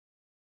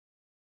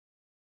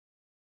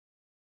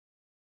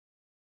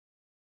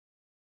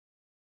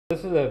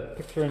This is a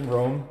picture in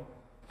Rome,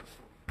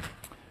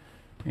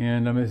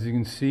 and as you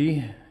can see,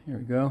 here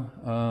we go.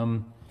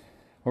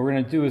 What we're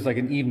going to do is like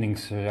an evening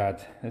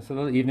shot. It's a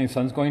little evening,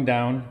 sun's going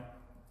down,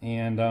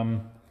 and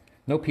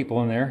no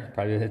people in there,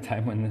 probably at a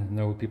time when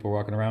no people were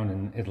walking around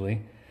in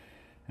Italy.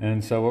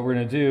 And so what we're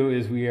going to do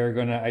is we are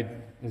going to,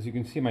 as you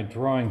can see my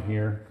drawing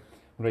here,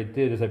 what I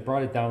did is I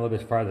brought it down a little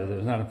bit farther.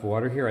 There's not enough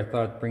water here. I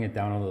thought I'd bring it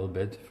down a little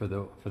bit for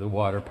the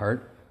water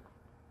part.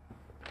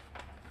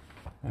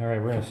 All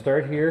right, we're going to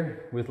start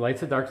here with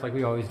lights and darks like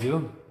we always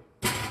do.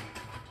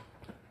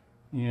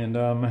 And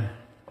let's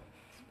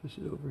push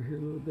it over here a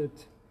little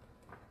bit.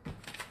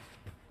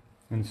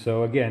 And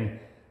so again,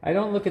 I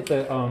don't look at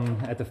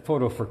the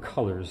photo for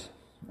colors.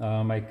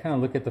 I kind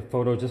of look at the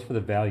photo just for the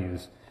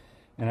values.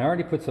 And I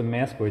already put some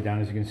mascoid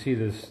down. As you can see,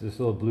 this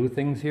little blue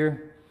things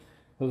here.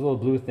 Those little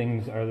blue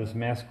things are this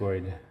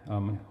mascoid.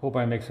 Hope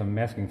I make some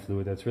masking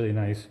fluid. That's really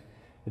nice.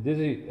 I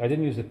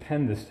didn't use a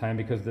pen this time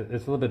because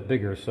it's a little bit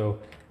bigger. So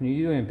when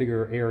you're doing a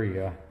bigger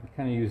area, you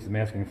kind of use the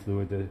masking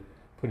fluid to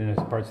put in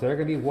those parts that are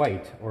going to be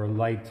white or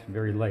light,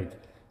 very light.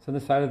 So on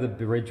the side of the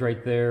bridge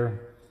right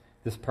there,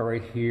 this part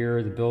right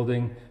here, the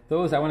building,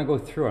 those I want to go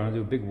through. I want to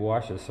do big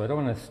washes, so I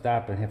don't want to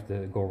stop and have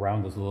to go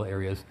around those little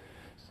areas.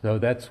 So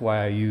that's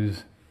why I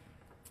use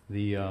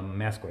the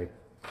mascoid.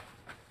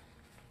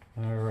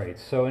 All right,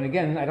 so, and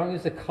again, I don't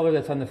use the color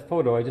that's on the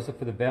photo, I just look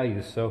for the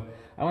values. So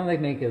I want to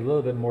make it a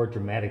little bit more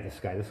dramatic, the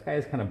sky. The sky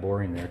is kind of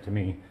boring there to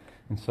me.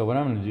 And so what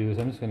I'm going to do is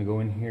I'm just going to go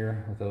in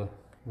here with a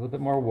little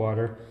bit more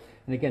water.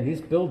 And again,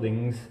 these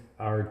buildings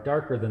are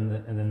darker than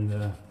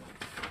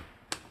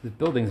the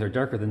buildings are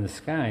darker than the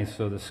sky,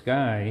 so the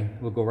sky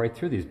will go right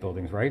through these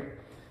buildings, right?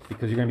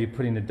 Because you're going to be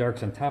putting the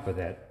darks on top of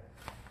that.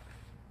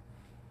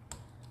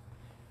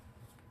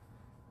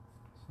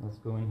 So let's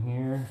go in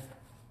here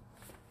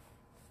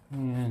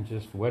and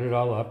just wet it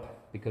all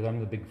up because I'm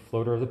the big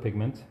floater of the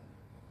pigment.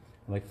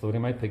 I like floating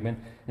my pigment.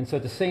 And so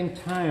at the same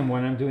time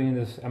when I'm doing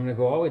this, I'm going to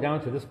go all the way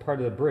down to this part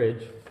of the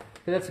bridge.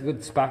 That's a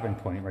good stopping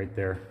point right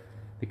there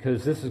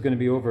because this is going to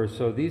be over.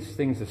 So these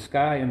things, the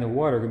sky and the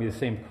water, are going to be the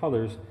same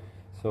colors.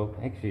 So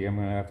actually, I'm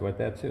going to have to wet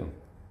that too.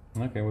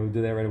 Okay, we'll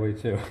do that right away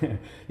too.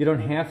 You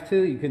don't have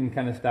to. You can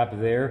kind of stop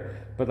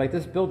there. But like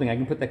this building, I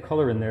can put that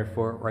color in there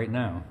for right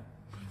now.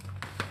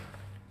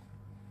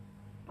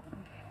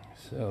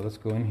 So let's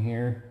go in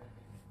here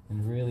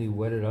and really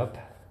wet it up.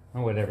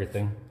 I'll wet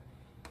everything.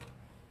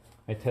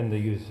 I tend to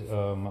use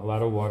a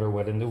lot of water,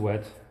 wet into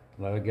wet.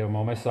 Let it get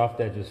all my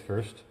soft edges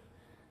first.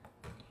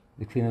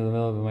 To clean the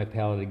middle of my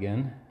palette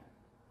again.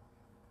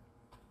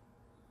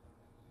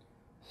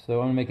 So I'm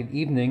going to make an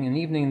evening. In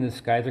the evening, the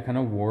skies are kind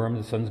of warm.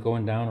 The sun's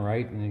going down,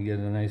 right? And you get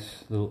a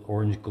nice little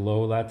orange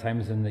glow a lot of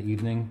times in the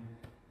evening.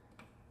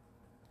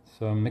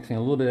 So I'm mixing a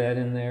little bit of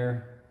that in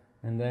there.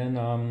 And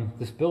then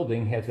this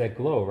building has that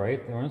glow,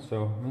 right? So I'm just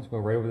going to go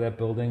right over that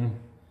building.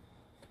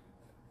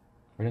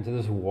 Right into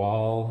this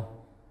wall.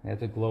 It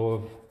has a glow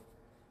of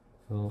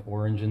a little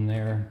orange in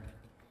there.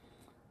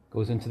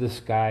 Goes into the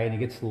sky and it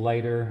gets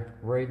lighter.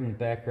 Right in the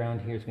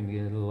background here, it's going to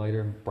get a little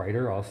lighter.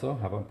 Brighter also.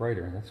 How about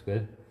brighter? That's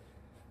good.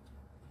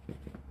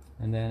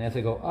 And then as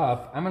I go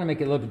up, I'm going to make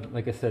it a little bit,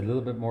 like I said, a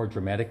little bit more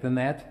dramatic than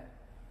that.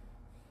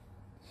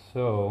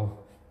 So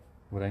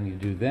what I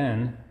need to do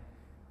then,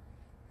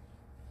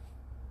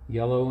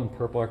 yellow and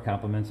purple are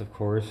complements, of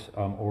course,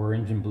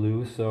 orange and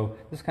blue. So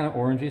this is kind of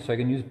orangey, so I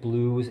can use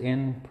blues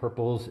and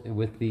purples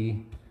with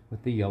the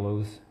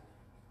yellows.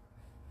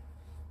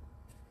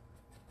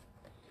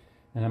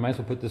 And I might as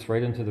well put this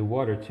right into the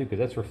water too, because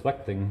that's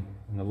reflecting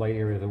in the light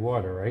area of the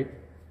water, right?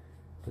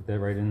 Put that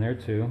right in there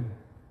too.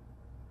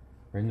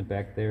 Right in the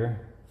back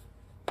there.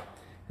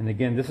 And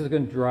again, this is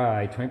going to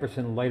dry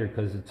 20% lighter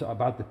because it's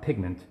about the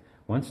pigment.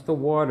 Once the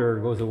water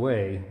goes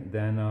away,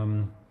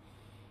 then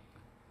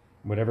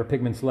whatever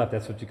pigment's left,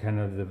 that's what you kind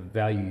of, the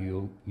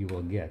value you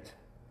will get.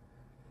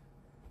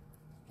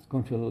 Let's go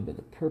into a little bit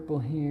of purple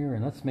here,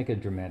 and let's make a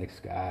dramatic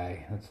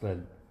sky. Let's let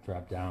it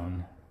drop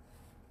down.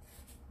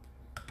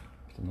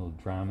 Some little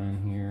drama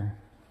in here.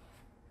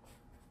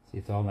 See,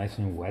 it's all nice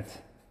and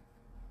wet.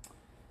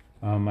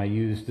 I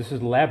used, this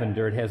is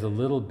lavender. It has a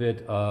little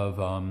bit of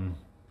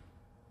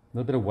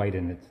white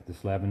in it,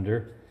 this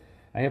lavender.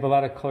 I have a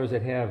lot of colors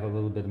that have a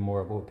little bit more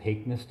of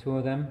opaqueness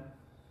to them.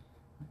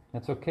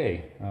 That's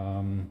okay.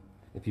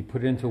 If you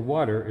put it into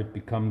water, it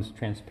becomes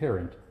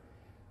transparent.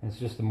 And it's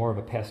just more of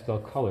a pastel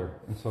color.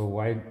 And so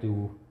why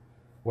do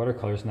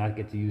watercolors not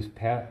get to use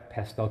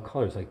pastel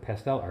colors like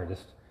pastel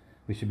artists?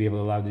 We should be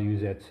allowed to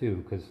use that too,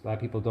 because a lot of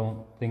people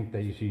don't think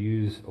that you should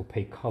use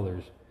opaque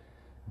colors.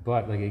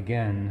 But like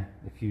again,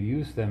 if you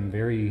use them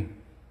very,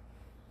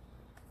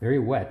 very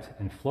wet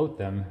and float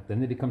them, then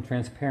they become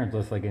transparent,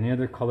 just like any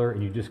other color,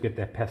 and you just get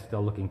that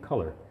pastel looking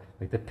color,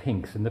 like the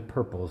pinks and the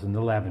purples and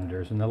the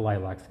lavenders and the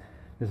lilacs.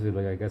 This is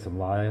like, I got some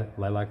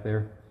lilac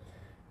there.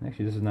 And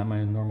actually, this is not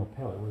my normal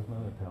palette. Where's my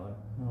other palette?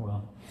 Oh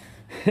well.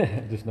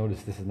 I just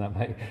noticed this is not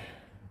my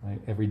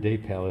everyday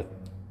palette.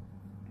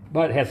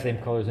 But it has the same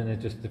colors in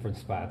it, just different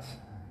spots.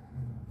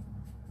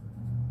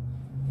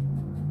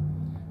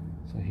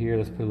 So here,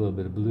 let's put a little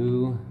bit of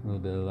blue, a little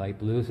bit of light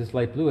blue. This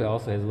light blue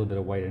also has a little bit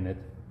of white in it.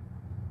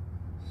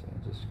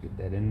 So just get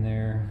that in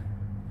there.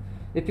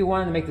 If you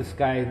wanted to make the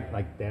sky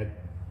like that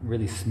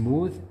really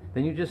smooth,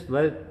 then you just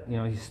let it,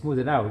 you smooth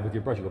it out with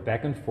your brush. You go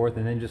back and forth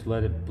and then just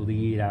let it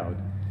bleed out.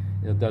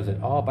 It does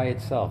it all by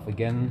itself.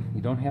 Again,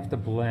 you don't have to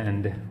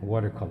blend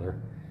watercolor.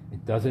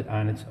 It does it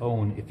on its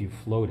own if you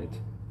float it.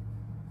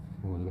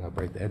 Ooh, look how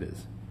bright that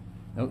is.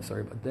 Oh,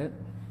 sorry about that.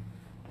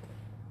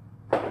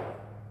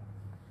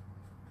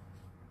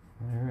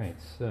 Alright,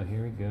 so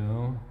here we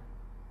go.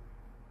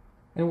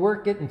 And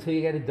work it until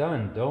you get it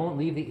done. Don't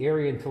leave the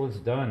area until it's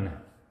done.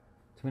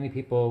 Too many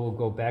people will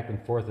go back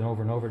and forth and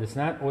over. It's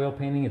not oil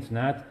painting, it's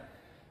not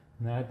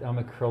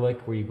acrylic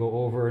where you go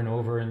over and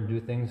over and do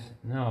things.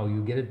 No,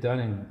 you get it done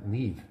and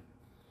leave.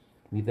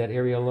 Leave that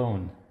area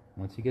alone.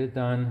 Once you get it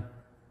done,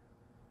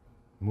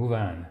 move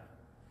on.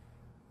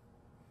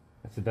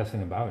 That's the best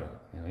thing about it.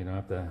 You don't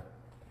have to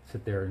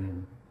sit there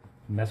and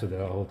mess with it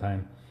the whole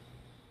time.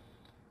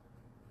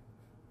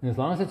 And as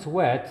long as it's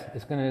wet,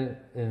 as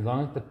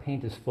long as the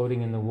paint is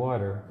floating in the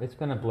water, it's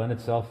gonna blend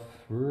itself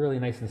really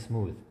nice and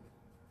smooth.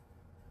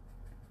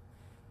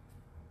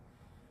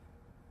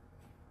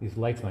 These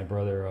lights my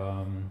brother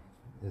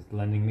is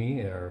lending me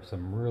are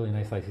some really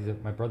nice lights.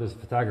 My brother's a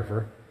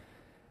photographer,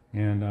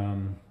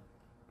 and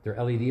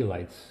they're LED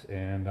lights,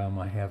 and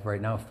I have right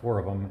now 4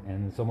 of them,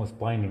 and it's almost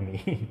blinding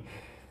me.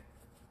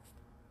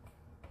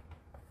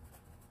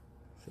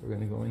 So we're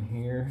going to go in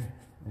here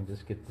and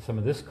just get some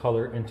of this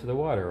color into the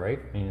water, right?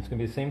 I mean, it's going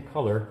to be the same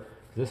color.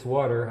 This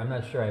water, I'm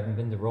not sure, I haven't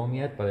been to Rome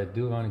yet, but I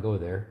do want to go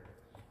there.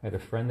 I had a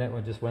friend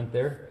that just went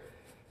there,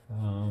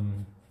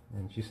 and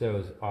she said it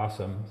was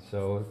awesome.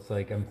 So it's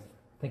like I'm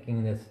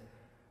thinking it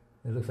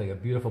looks like a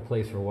beautiful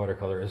place for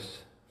watercolorists.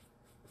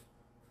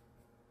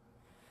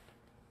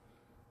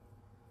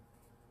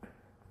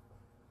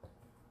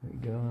 There we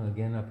go,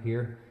 again up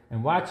here.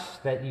 And watch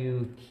that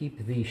you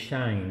keep the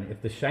shine.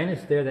 If the shine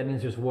is there, that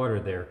means there's water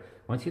there.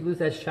 Once you lose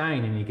that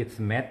shine and you get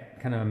some matte,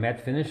 kind of a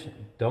matte finish,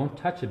 don't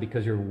touch it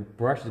because your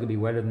brush is going to be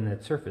wetter than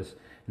that surface.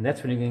 And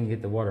that's when you're going to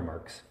get the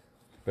watermarks.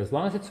 But as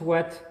long as it's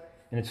wet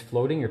and it's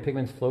floating, your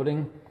pigment's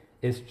floating,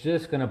 it's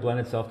just going to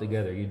blend itself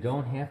together. You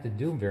don't have to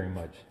do very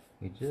much.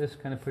 You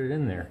just kind of put it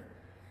in there.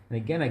 And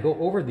again, I go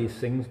over these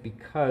things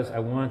because I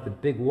want the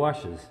big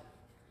washes.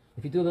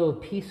 If you do little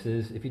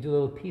pieces,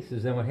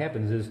 then what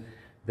happens is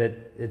that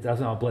it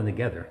doesn't all blend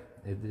together.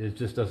 It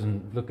just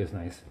doesn't look as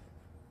nice.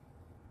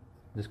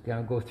 Just kind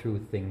of go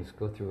through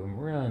them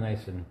really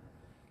nice and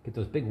get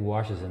those big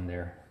washes in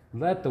there.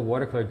 Let the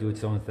watercolor do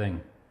its own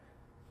thing.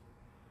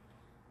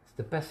 It's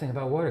the best thing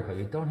about watercolor.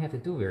 You don't have to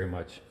do very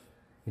much.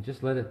 You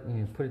just let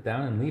it, put it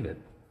down and leave it.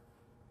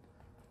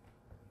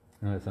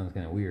 I know that sounds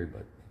kind of weird,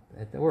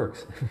 but that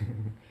works.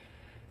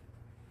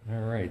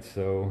 All right,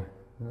 so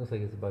it looks like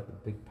it's about the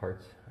big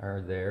parts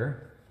are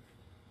there.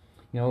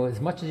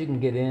 As much as you can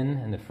get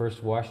in the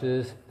first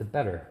washes, the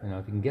better.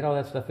 If you can get all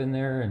that stuff in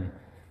there and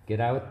get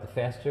out, the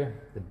faster,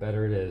 the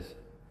better it is.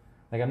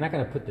 Like I'm not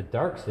going to put the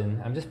darks in.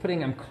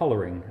 I'm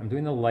coloring. I'm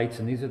doing the lights,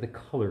 and these are the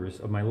colors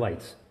of my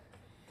lights.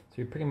 So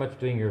you're pretty much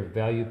doing your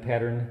value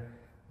pattern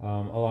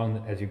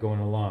along as you're going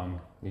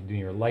along. You're doing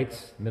your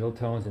lights, middle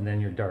tones, and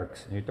then your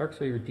darks. And your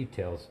darks are your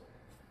details.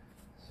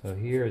 So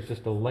here is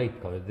just a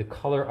light color. The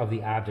color of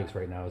the objects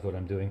right now is what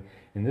I'm doing.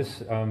 And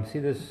this, see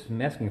this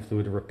masking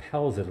fluid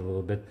repels it a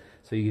little bit,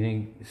 so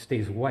it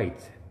stays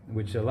white,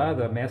 which a lot of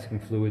the masking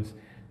fluids,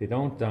 they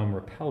don't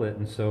repel it,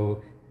 and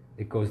so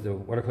the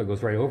watercolor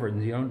goes right over it,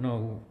 and you don't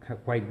know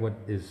quite what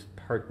is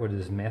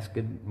masked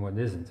and what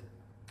isn't.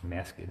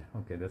 Masked,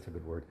 okay, that's a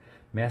good word.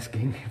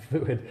 Masking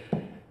fluid.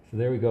 So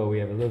there we go, we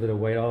have a little bit of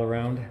white all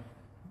around,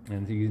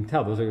 and you can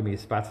tell those are going to be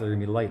spots that are going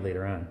to be light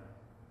later on.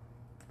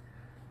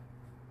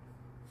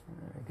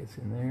 Gets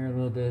in there a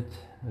little bit.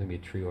 There's going to be a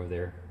tree over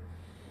there.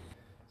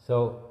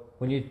 So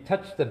when you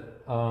touch the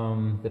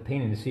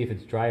painting to see if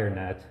it's dry or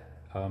not,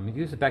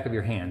 use the back of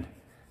your hand,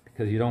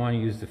 because you don't want to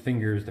use the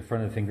fingers, the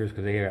front of the fingers,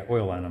 because they got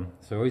oil on them.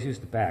 So always use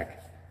the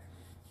back.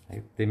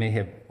 They may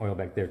have oil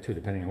back there too,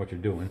 depending on what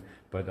you're doing.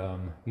 But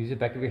use the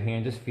back of your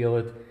hand, just feel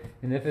it.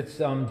 And if it's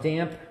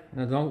damp,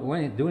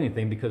 don't do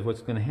anything, because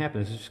what's going to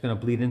happen is it's just going to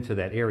bleed into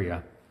that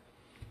area.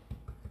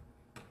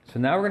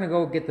 So now we're going to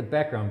go get the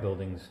background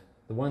buildings.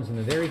 The ones in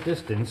the very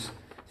distance.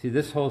 See,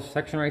 this whole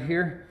section right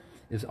here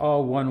is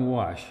all one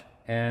wash.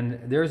 And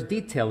there's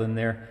detail in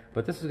there,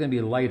 but this is going to be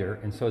lighter,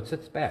 and so it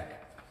sits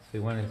back. So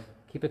you want to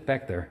keep it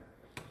back there.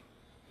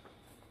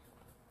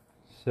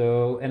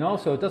 So, and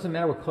also, it doesn't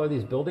matter what color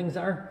these buildings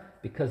are,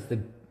 because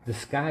the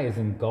sky is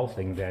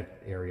engulfing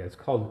that area. It's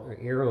called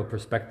aerial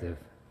perspective.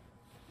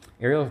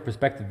 Aerial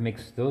perspective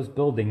makes those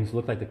buildings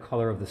look like the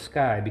color of the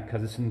sky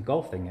because it's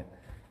engulfing it.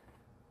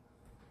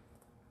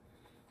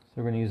 So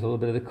we're going to use a little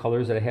bit of the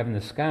colors that I have in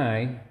the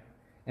sky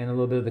and a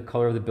little bit of the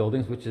color of the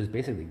buildings, which is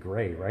basically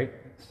gray, right?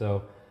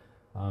 So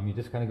you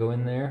just kind of go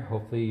in there.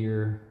 Hopefully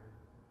you're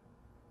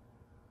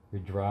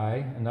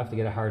dry enough to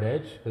get a hard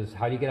edge, because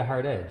how do you get a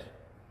hard edge?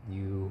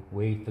 You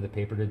wait for the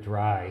paper to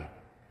dry.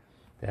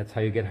 That's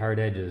how you get hard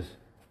edges.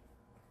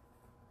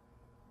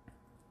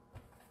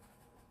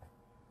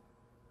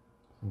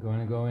 going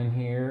to go in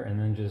here and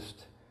then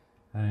just,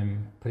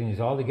 I'm putting these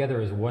all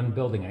together as one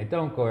building. I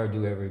don't go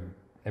do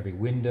every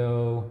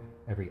window,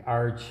 every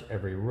arch,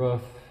 every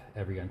roof,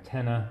 every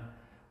antenna.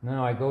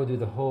 No, I go do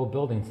the whole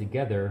building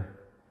together.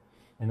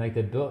 And like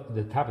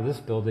the top of this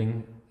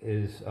building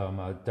is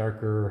a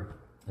darker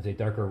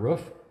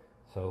roof.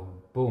 So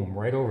boom,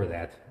 right over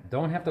that.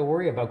 Don't have to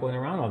worry about going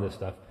around all this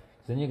stuff,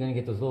 because then you're going to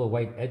get those little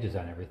white edges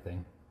on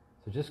everything.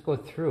 So just go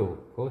through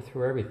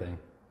everything.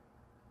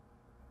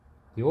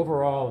 The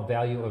overall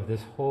value of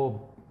this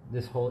whole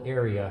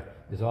area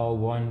is all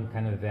one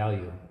kind of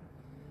value.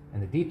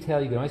 And the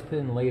detail you can always put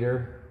in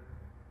later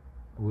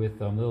with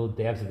little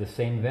dabs of the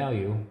same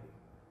value.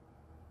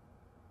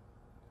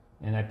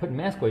 And I put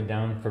mascoid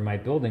down for my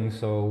building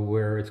so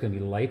where it's going to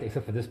be light,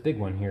 except for this big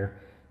one here.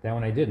 That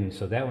one I didn't,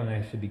 so that one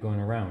I should be going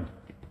around.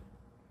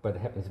 But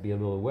it happens to be a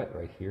little wet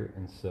right here,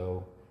 and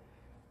so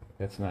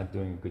that's not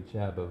doing a good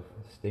job of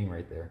staying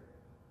right there.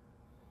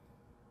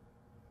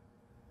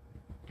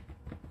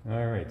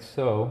 Alright,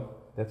 so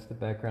that's the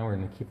background. We're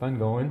going to keep on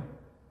going.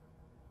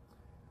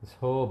 This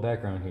whole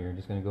background here,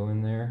 just going to go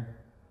in there.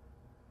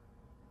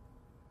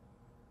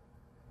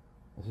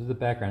 This is the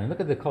background. And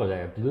look at the colors. I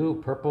have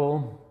blue,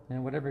 purple,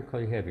 and whatever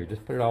color you have here.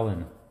 Just put it all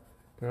in.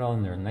 Put it all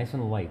in there, nice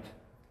and light.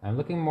 I'm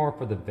looking more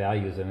for the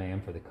values than I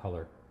am for the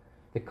color.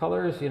 The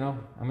colors, you know,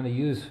 I'm going to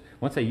use,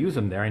 once I use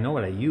them there, I know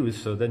what I use,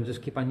 so then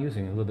just keep on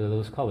using a little bit of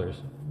those colors.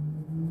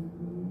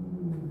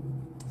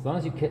 As long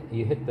as you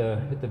hit the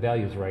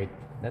values right,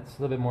 that's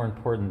a little bit more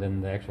important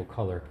than the actual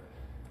color.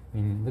 I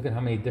mean, look at how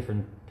many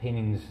different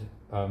paintings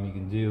you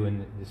can do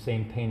in the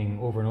same painting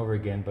over and over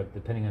again, but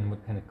depending on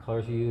what kind of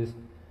colors you use,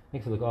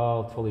 makes it look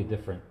all totally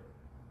different.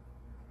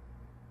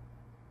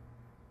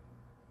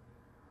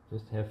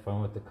 Just have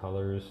fun with the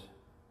colors.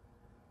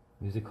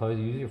 Use the colors.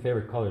 Use your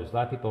favorite colors. A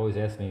lot of people always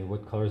ask me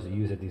what colors to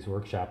use at these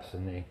workshops,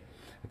 and I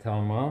tell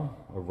them, well,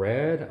 a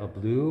red, a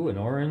blue, an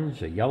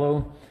orange, a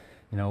yellow.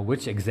 You know,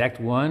 which exact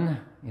one?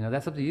 You know,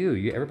 that's up to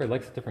you. Everybody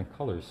likes different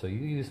colors, so you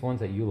use ones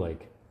that you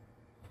like,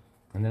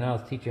 and then I'll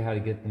teach you how to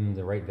get them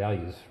the right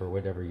values for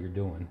whatever you're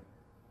doing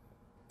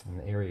in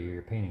the area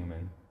you're painting them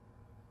in.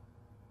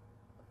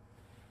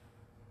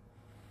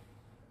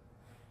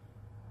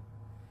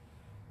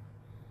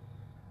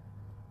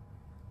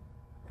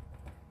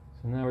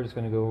 So now we're just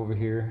going to go over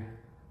here.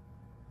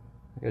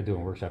 I got to do a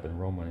workshop in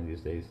Rome one of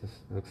these days. This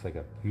looks like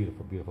a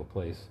beautiful, beautiful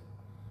place.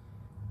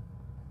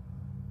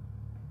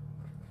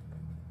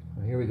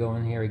 So here we go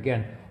in here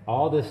again.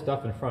 All this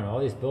stuff in front, all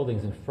these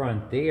buildings in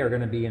front, they are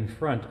going to be in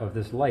front of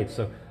this light.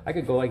 So I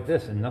could go like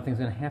this and nothing's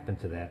going to happen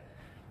to that.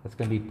 That's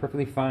going to be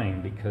perfectly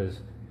fine because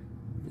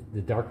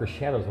the darker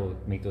shadows will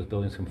make those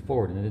buildings come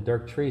forward and then the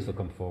dark trees will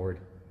come forward.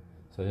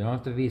 So you don't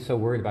have to be so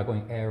worried about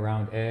going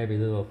around every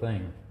little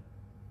thing.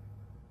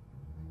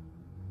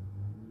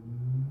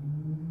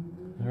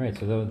 Alright,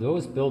 so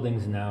those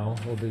buildings now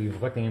will be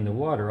reflecting in the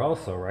water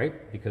also,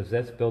 right? Because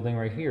that building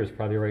right here is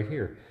probably right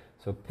here.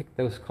 So pick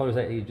those colors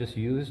that you just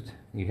used.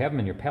 You have them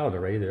in your palette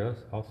already. They're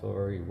also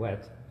already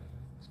wet.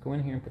 Just go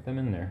in here and put them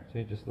in there.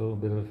 So just a little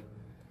bit of...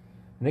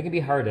 And they can be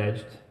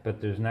hard-edged,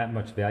 but there's not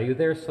much value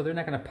there, so they're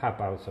not going to pop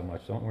out so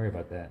much. Don't worry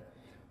about that.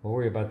 We'll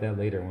worry about that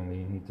later when we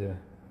need to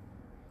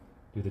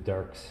do the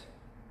darks.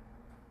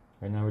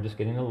 Right now we're just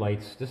getting the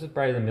lights. This is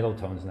probably the middle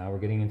tones now. We're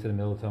getting into the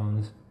middle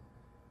tones.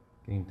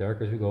 Getting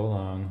dark as we go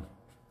along.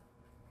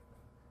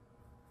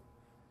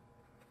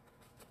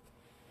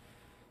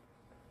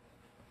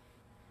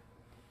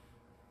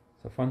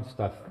 So fun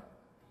stuff.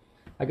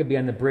 I could be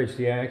on the bridge.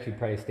 See, I'm actually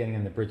probably standing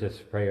on the bridge that's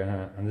probably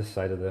on this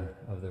side of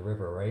the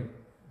river, right?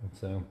 And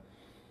so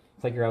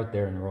it's like you're out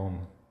there in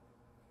Rome.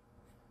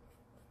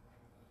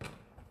 All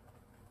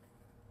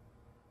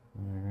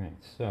right,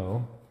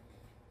 so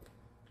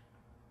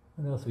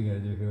what else are we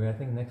going to do here? I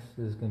think next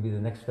is going to be the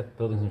next step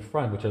buildings in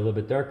front, which are a little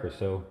bit darker.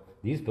 So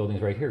these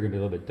buildings right here are going to be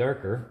a little bit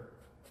darker.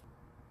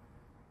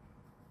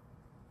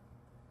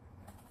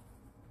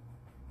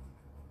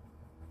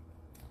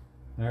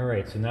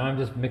 Alright, so now I'm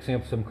just mixing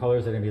up some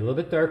colors that are going to be a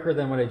little bit darker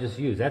than what I just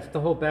used. That's the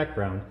whole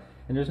background.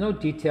 And there's no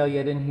detail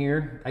yet in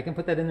here. I can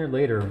put that in there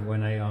later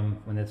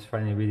when it's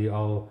finally really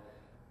all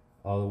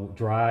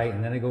dry.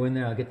 And then I go in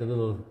there, I'll get the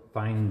little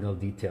fine little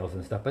details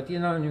and stuff. But you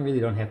know, you really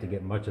don't have to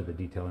get much of the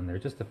detail in there.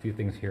 Just a few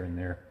things here and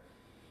there.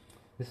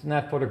 This is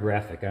not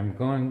photographic. I'm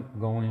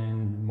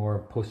going more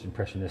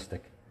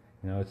post-impressionistic.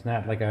 You know, it's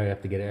not like I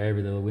have to get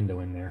every little window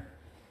in there.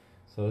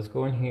 So let's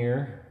go in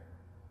here.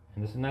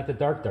 And this is not the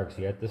darks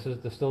yet. This is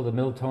still the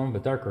middle tone,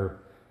 but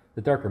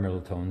the darker middle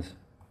tones.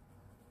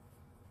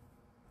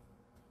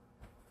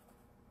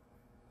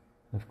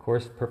 Of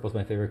course, purple's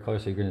my favorite color,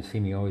 so you're going to see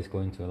me always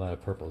going to a lot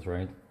of purples,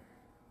 right?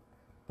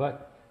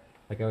 But,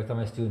 like I always tell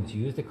my students,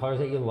 use the colors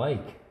that you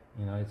like.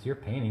 You know, it's your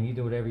painting. You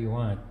do whatever you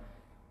want.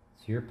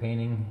 It's your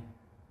painting.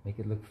 Make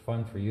it look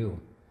fun for you.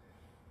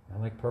 I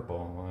like purple.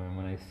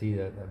 When I see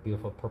that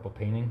beautiful purple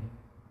painting,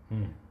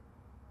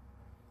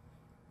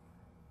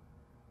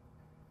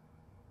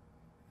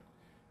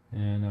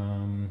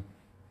 And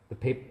the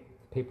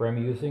paper I'm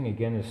using,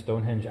 again, is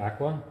Stonehenge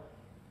Aqua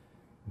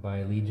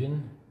by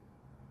Legion.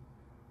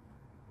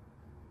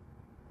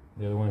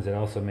 They're the ones that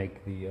also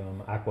make the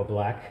aqua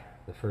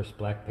black, the first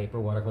black paper,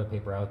 watercolor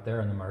paper out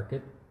there on the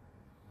market.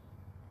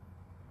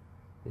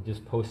 They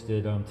just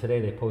posted, today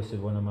they posted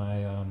one of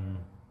my,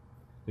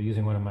 they're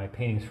using one of my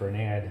paintings for an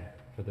ad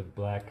for the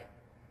black,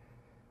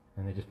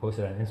 and they just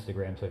posted it on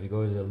Instagram. So if you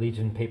go to the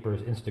Legion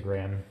Papers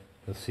Instagram,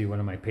 you'll see one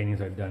of my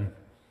paintings I've done.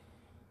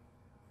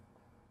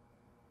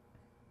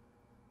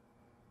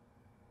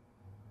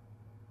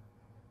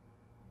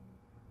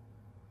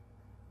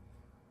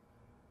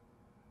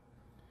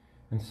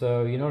 And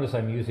so you notice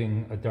I'm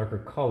using a darker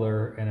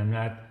color, and I'm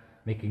not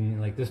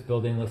making, like, this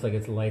building looks like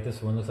it's light,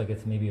 this one looks like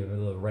it's maybe a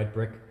little red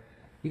brick.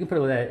 You can put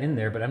all that in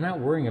there, but I'm not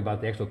worrying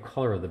about the actual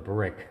color of the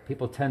brick.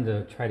 People tend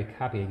to try to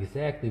copy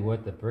exactly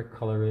what the brick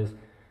color is.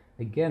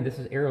 Again, this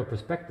is aerial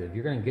perspective.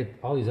 You're going to get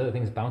all these other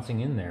things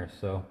bouncing in there.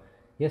 So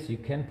yes, you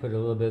can put a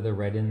little bit of the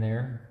red in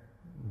there,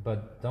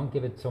 but don't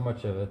give it so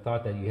much of a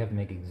thought that you have to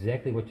make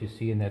exactly what you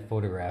see in that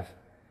photograph.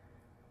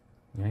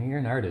 You know, you're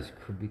an artist.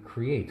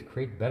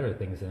 Create better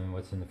things than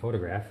what's in the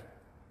photograph.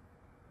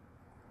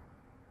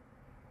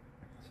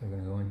 So we're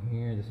going to go in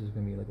here. This is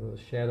going to be like a little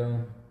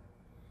shadow.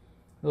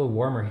 A little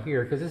warmer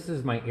here because this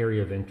is my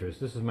area of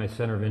interest. This is my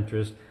center of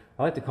interest.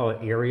 I like to call it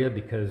area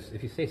because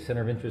if you say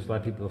center of interest, a lot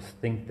of people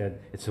think that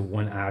it's a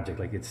one object,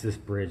 like it's this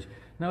bridge.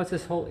 No, it's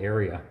this whole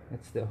area.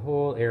 It's the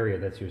whole area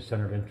that's your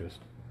center of interest.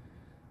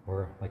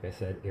 Or, like I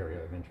said,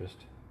 area of interest.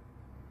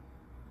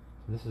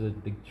 So this is a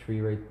big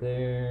tree right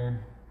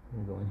there.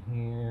 We'll go in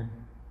here.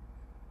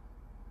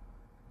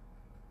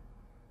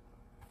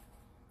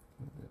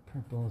 A little bit of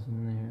purples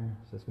in there.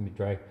 So it's going to be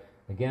dry.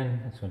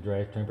 Again, it's going to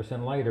dry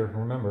 20% lighter.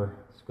 Remember,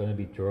 it's going to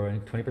be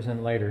drying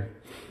 20% lighter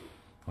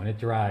when it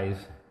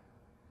dries.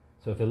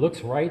 So if it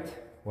looks right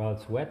while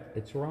it's wet,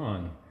 it's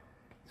wrong.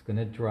 It's going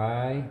to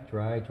dry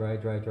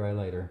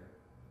lighter.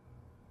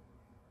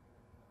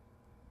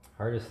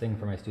 Hardest thing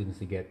for my students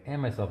to get,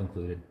 and myself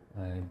included.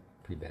 I'm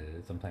pretty bad at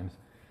it sometimes.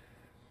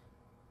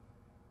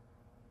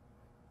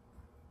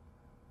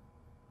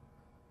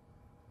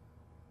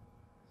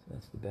 So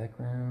that's the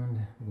background.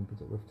 We can put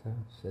the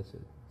rooftops. It's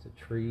a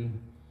tree.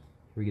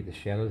 Here we get the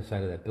shadow of the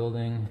side of that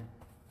building.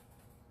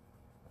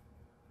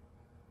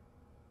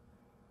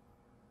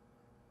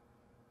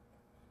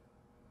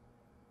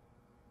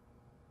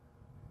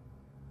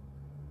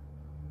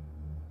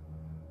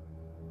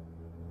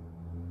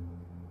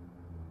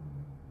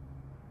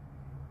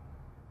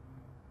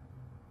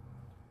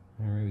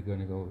 All right, we're going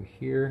to go over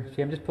here.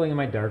 See, I'm just pulling in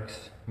my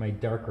darks, my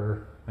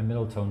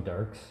middle tone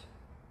darks.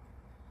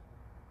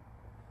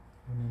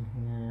 And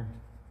in here.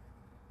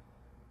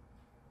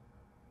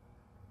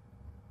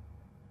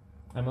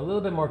 I'm a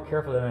little bit more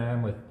careful than I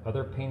am with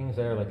other paintings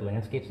that are like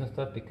landscapes and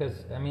stuff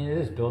because, I mean, it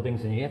is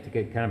buildings and you have to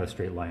get kind of a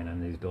straight line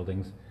on these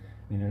buildings.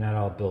 I mean, they're not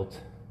all built,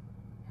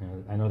 you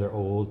know, I know they're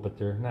old, but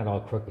they're not all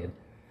crooked.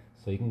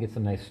 So you can get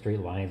some nice straight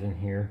lines in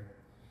here.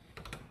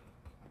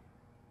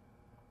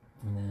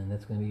 And then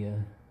that's going to be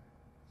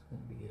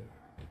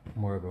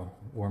more of a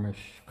warmish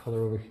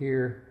color over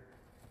here.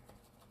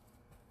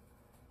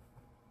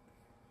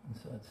 And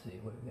so let's see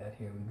what we got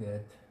here. We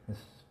got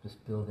this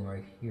building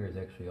right here is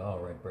actually all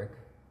red brick.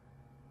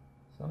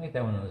 So I'll make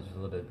that one just a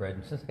little bit red.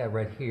 And since I got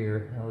red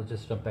here, I'll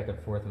just jump back and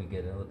forth. We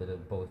get a little bit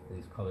of both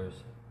these colors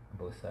on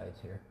both sides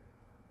here.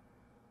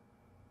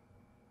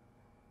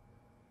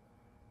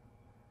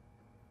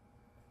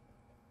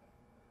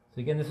 So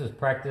again, this is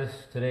practice.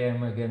 Today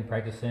I'm again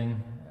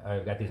practicing.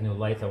 I've got these new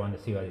lights. I wanted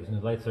to see how these new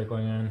lights are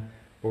going on.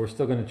 But we're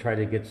still going to try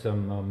to get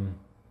some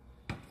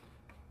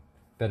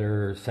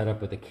better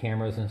setup with the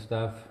cameras and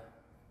stuff.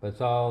 But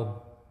it's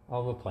all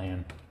a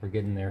plan. We're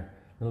getting there.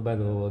 Little by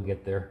little we'll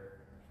get there.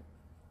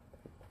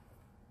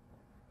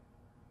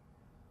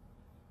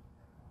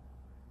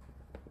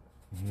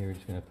 And here we're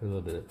just going to put a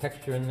little bit of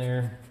texture in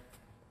there.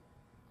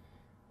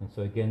 And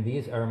so again,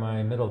 these are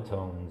my middle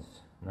tones,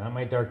 not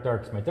my dark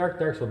darks. My dark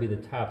darks will be the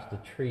tops, the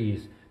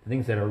trees, the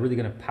things that are really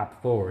going to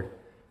pop forward.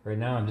 Right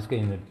now I'm just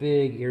getting the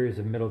big areas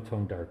of middle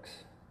tone darks.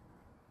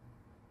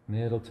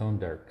 Middle tone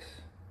darks.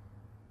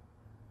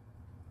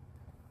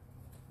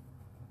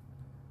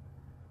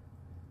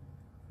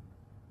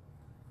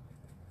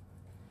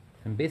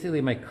 And basically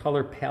my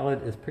color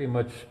palette is pretty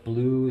much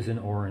blues and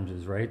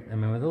oranges, right? I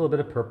mean, with a little bit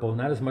of purple,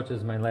 not as much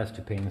as my last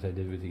two paintings I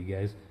did with you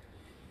guys.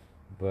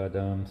 But, so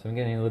I'm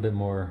getting a little bit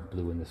more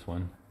blue in this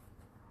one.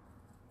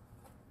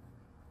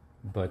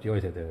 But you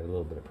always have to have a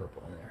little bit of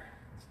purple in there.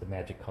 It's the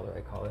magic color,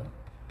 I call it.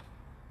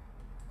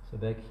 So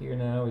back here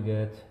now we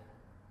got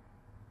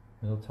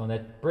middle tone.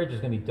 That bridge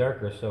is going to be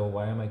darker, so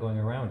why am I going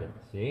around it?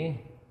 See?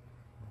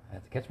 I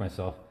have to catch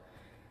myself.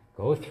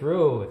 Go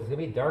through. If it's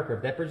going to be darker,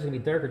 if that bridge is going to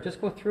be darker, just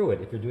go through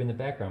it if you're doing the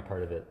background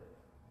part of it.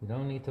 You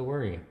don't need to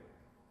worry.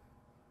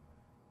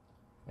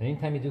 And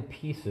anytime you do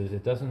pieces,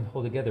 it doesn't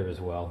hold together as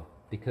well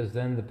because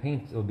then the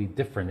paint will be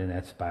different in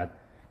that spot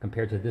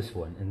compared to this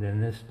one and then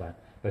this spot.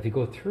 But if you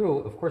go through,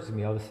 of course it's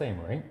going to be all the same,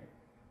 right?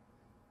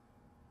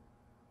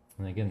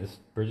 And again, this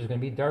bridge is going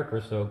to be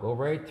darker, so go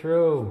right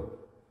through.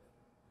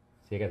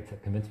 See, I got to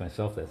convince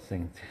myself that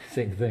same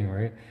thing,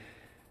 right?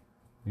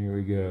 Here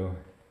we go.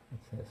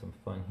 Let's have some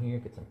fun here.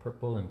 Get some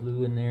purple and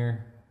blue in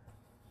there.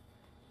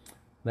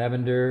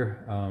 Lavender,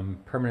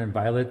 permanent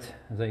violet,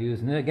 as I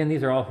use. And again,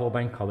 these are all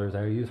Holbein colors.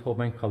 I use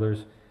Holbein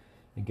colors.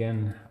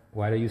 Again,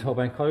 why do I use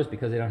Holbein colors?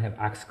 Because they don't have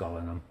oxgall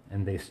in them.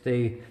 And they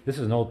stay, this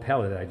is an old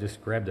palette that I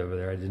just grabbed over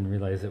there. I didn't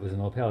realize it was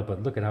an old palette,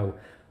 but look at how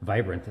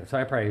vibrant. So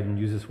I probably didn't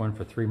use this one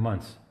for 3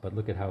 months, but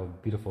look at how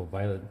beautiful,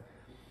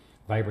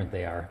 vibrant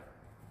they are.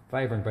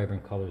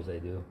 Vibrant colors they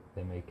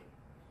make.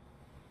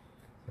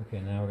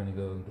 Okay, now we're gonna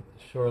go get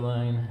the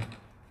shoreline.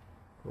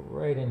 Go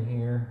right in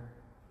here.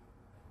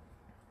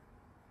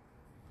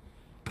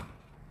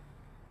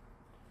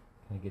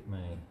 I get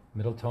my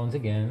middle tones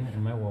again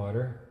in my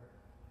water.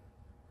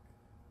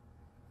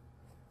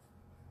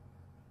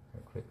 Go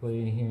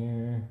quickly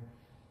here.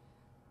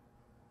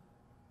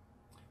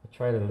 I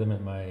try to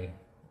limit my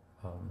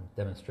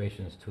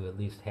demonstrations to at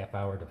least half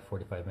hour to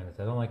 45 minutes.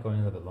 I don't like going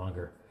a little bit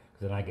longer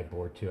because then I get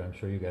bored too. I'm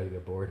sure you guys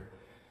get bored.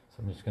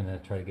 So I'm just going to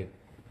try to get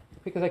as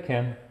quick as I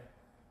can.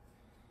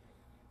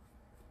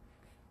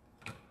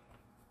 So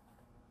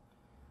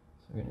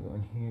we're going to go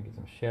in here, get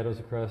some shadows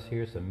across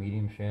here, some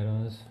medium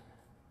shadows.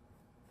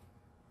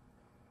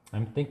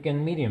 I'm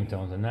thinking medium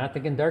tones. I'm not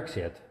thinking darks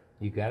yet.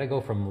 You got to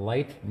go from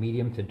light,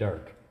 medium to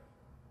dark.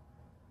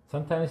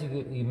 Sometimes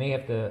you may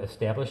have to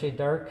establish a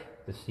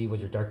dark to see what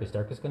your darkest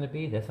dark is going to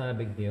be. That's not a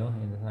big deal,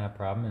 and it's not a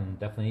problem, and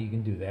definitely you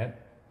can do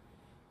that.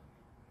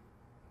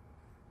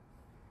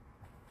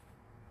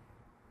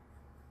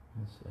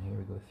 So here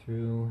we go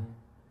through.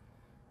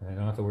 And I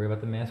don't have to worry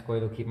about the mask white.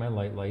 It'll keep my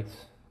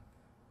lights.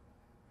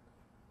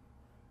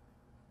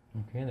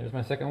 Okay, there's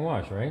my second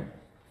wash, right?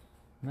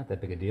 Not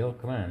that big a deal.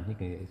 Come on, you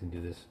can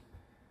do this.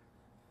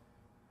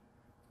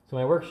 So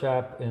my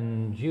workshop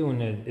in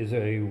June is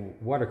a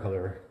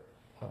watercolor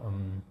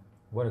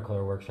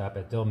workshop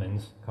at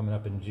Dillman's coming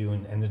up in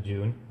June, end of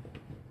June.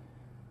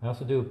 I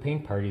also do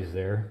paint parties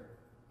there.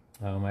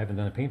 I haven't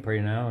done a paint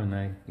party now, and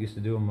I used to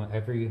do them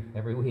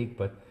every week,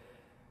 but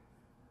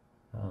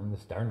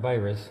this darn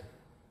virus.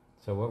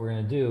 So what we're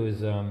going to do is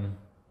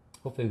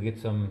hopefully we'll get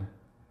some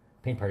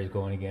paint parties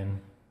going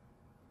again.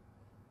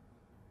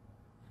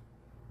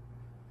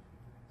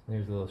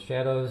 There's the little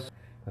shadows.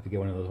 I'll have to get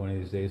one of those one of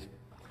these days.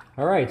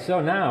 All right,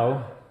 so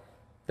now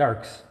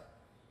darks.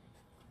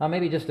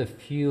 Maybe just a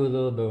few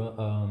little bit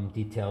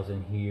details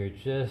in here,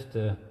 just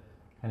to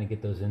kind of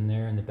get those in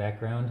there in the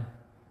background.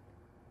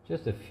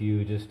 Just a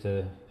few, just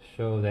to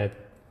show that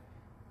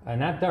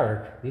not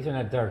dark. These are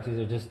not darks. These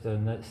are just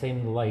the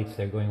same lights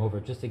that are going over,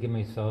 just to give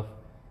myself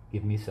a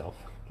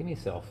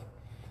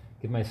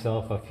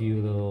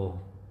few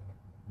little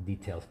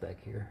details back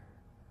here.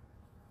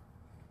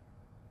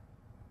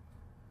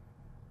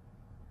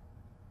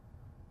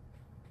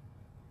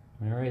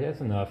 All right, that's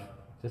enough.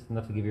 Just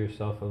enough to give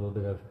yourself a little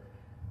bit of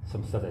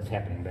some stuff that's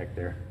happening back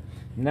there.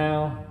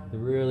 Now, the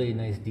really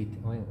nice detail.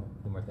 Wait,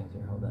 a few more things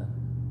here. Hold on.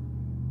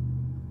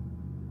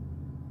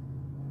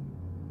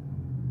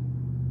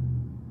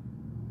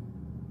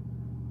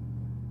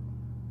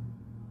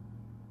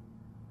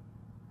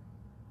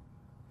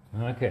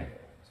 Okay,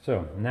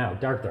 so now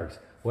darks.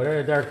 What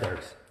are the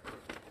darks?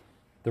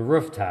 The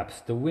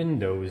rooftops, the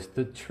windows,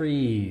 the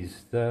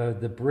trees,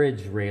 the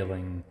bridge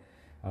railing.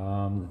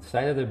 The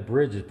side of the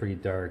bridge is pretty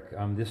dark.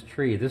 This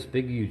tree, this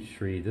big huge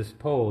tree, this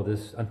pole,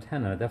 this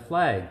antenna, that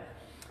flag.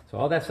 So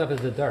all that stuff is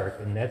the dark,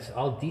 and that's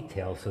all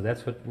details. So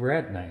that's what we're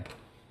at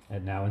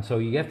now. And so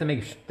you have to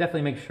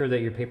definitely make sure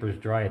that your paper is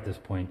dry at this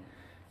point,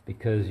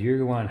 because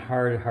you want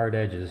hard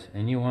edges,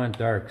 and you want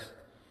darks.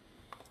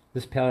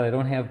 This palette I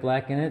don't have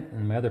black in it,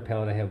 and my other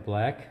palette I have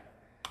black.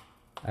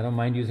 I don't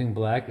mind using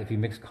black. If you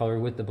mix color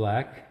with the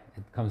black,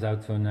 it comes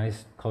out to a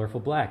nice colorful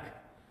black.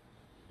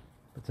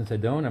 But since I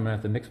don't, I'm going to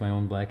have to mix my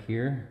own black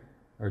here,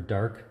 or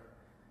dark.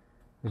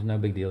 There's no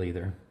big deal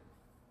either.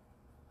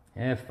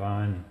 Have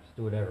fun. Just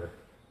do whatever.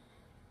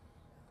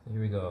 So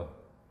here we go.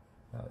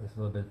 Just a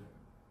little bit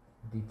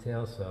of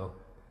detail. So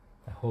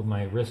I hold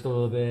my wrist a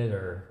little bit,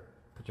 or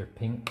put your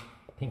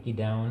pinky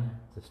down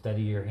to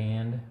steady your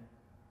hand.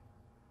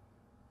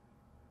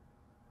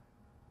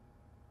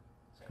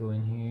 Let's go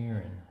in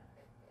here, and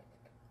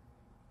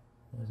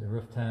there's a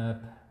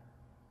rooftop.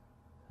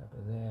 Top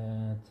of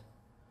that.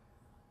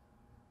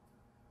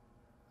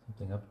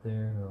 Something up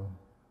there.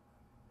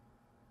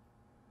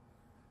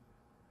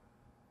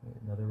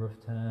 Another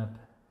rooftop.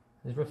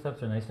 These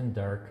rooftops are nice and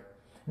dark.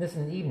 And this is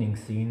an evening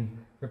scene.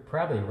 They're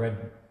probably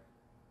red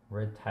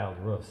tiled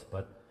roofs,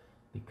 but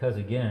because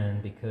the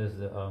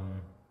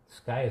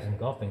sky is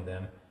engulfing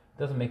them, it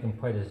doesn't make them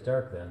quite as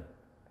dark then.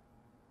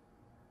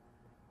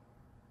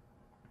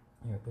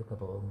 Here, put a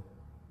couple of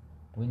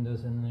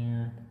windows in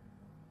there.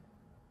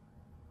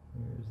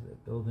 Here's the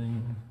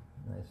building.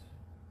 Nice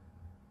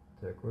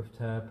dark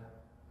rooftop.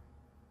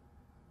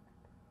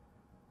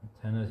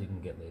 Antennas you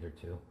can get later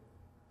too.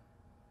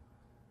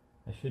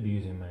 I should be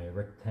using my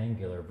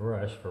rectangular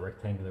brush for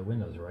rectangular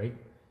windows, right?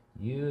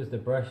 Use the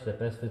brush that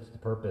best fits the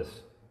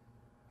purpose.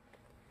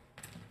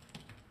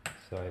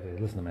 So I have to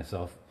listen to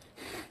myself.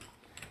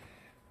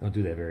 Don't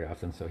do that very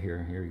often, so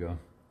here we go.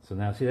 So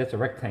now see, that's a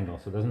rectangle,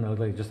 so it doesn't look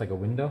like just like a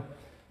window.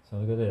 So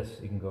look at this.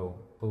 You can go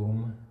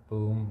boom,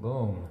 boom,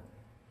 boom.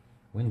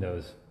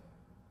 Windows.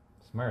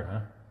 Smart, huh?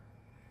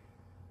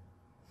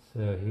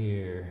 So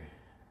here,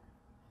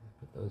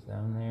 put those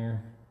down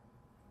there.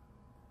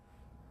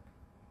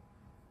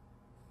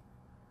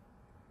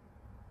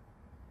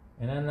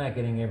 And I'm not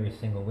getting every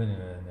single window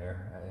in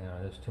there. You know,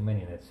 there's too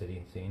many in that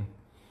city scene.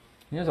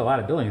 And there's a lot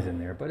of buildings in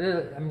there, but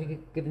I'm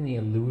giving the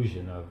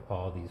illusion of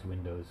all these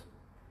windows.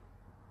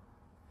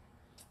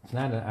 It's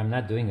not. I'm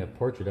not doing a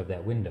portrait of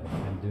that window.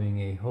 I'm doing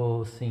a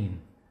whole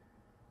scene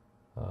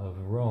of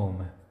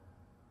Rome.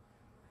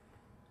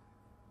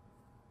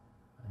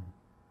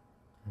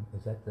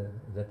 Is that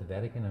the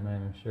Vatican? I'm not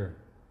even sure.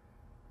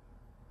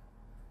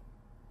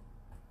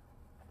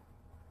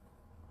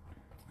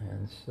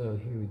 And so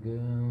here we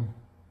go.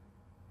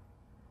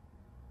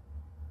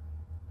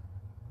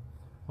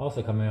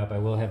 Also coming up, I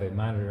will have a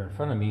monitor in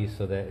front of me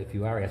so that if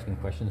you are asking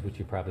questions, which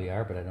you probably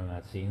are, but I'm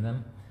not seeing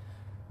them,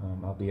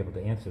 I'll be able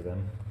to answer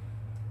them.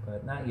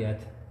 But not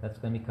yet. That's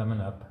going to be coming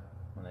up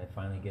when I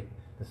finally get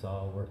this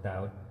all worked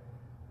out.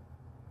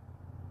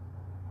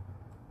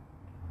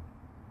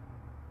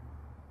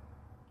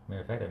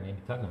 Matter of fact, I may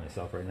be talking to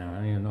myself right now. I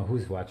don't even know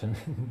who's watching.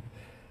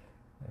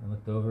 I haven't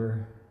looked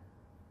over.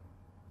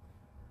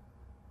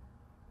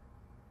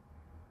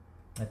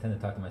 I tend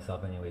to talk to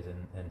myself anyways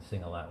and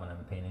sing a lot when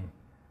I'm painting.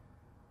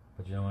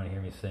 But you don't want to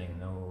hear me sing.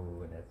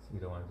 No, you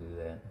don't want to do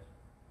that.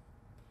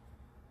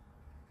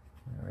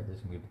 Alright, there's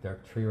going to be a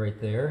dark tree right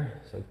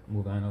there. So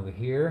move on over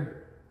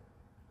here.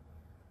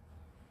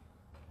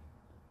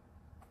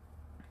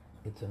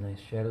 Get some nice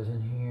shadows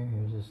in here.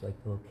 Here's just like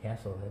a little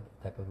castle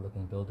type of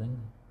looking building.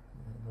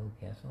 A little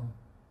castle.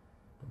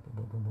 Boom, boom,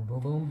 boom, boom, boom, boom,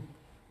 boom.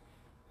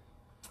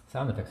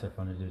 Sound effects are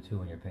fun to do too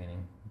when you're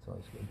painting. It's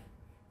always good.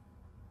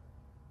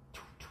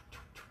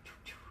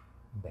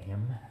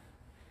 Bam.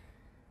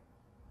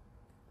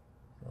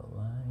 The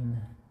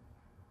line.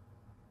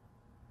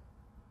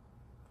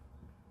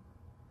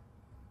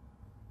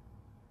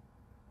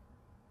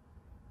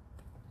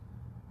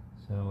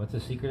 So what's the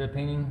secret of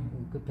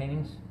painting good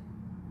paintings?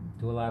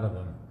 Do a lot of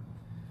them.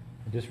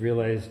 I just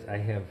realized I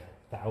have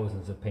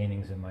thousands of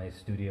paintings in my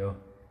studio.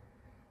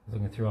 I was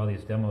looking through all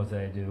these demos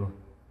that I do,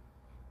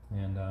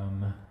 and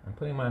I'm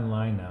putting them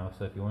online now,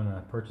 so if you want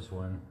to purchase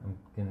one, I'm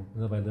getting,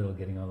 little by little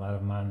getting a lot of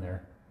them on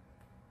there.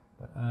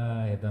 But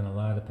I have done a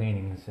lot of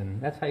paintings,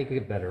 and that's how you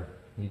get better.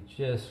 You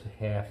just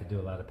have to do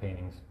a lot of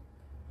paintings.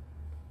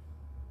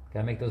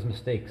 Gotta make those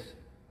mistakes.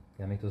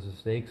 Gotta make those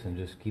mistakes and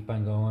just keep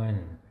on going.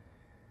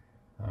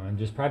 And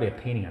there's probably a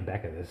painting on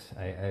back of this.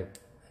 I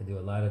do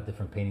a lot of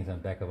different paintings on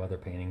back of other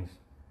paintings.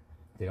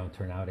 They don't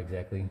turn out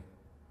exactly.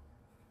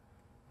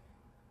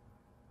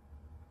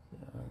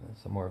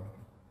 Some more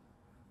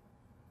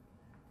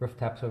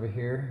rooftops over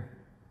here.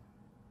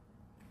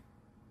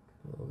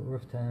 Little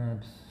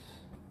rooftops.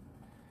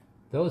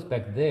 Those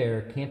back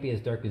there can't be as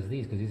dark as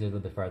these because these are a little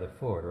bit farther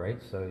forward, right?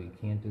 So you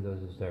can't do those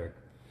as dark.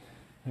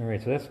 All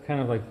right, so that's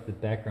kind of like the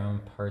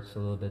background parts a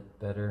little bit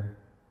better.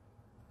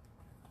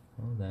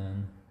 Hold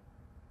on.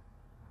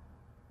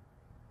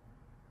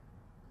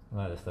 A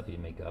lot of stuff you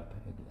make up.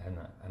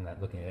 I'm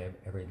not looking at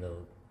every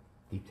little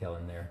detail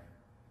in there.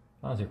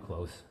 As long as you're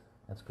close,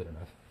 that's good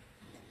enough.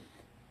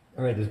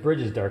 All right, this bridge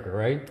is darker,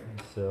 right?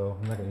 So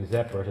I'm not going to use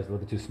that brush. It's a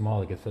little bit too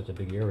small to get such a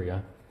big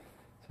area.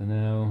 So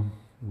now,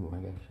 ooh,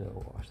 maybe I should have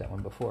washed that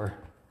one before.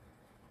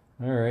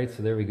 All right,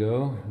 so there we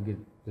go. Get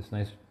this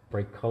nice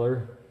bright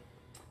color.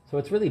 So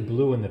it's really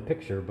blue in the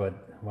picture, but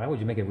why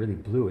would you make it really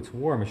blue? It's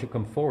warm. It should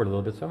come forward a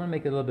little bit. So I'm going to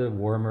make it a little bit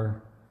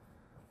warmer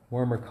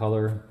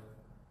color.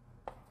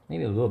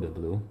 Maybe a little bit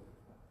blue.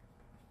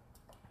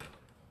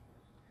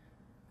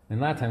 And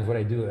a lot of times what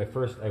I do, at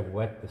first I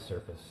wet the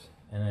surface.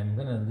 And I'm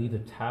going to leave the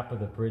top of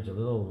the bridge a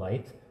little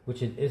light,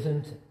 which it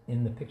isn't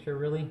in the picture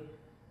really.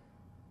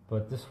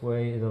 But this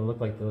way it'll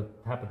look like the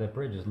top of that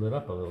bridge is lit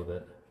up a little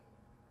bit.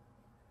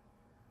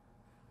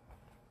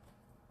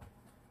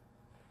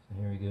 So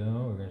here we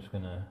go. We're just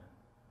going to...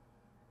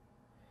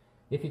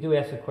 If you do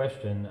ask a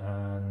question,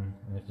 and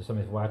if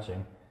somebody's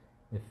watching,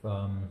 if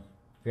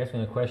you're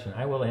asking a question,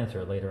 I will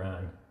answer it later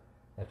on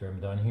after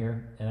I'm done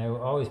here. And I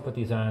will always put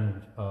these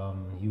on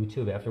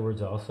YouTube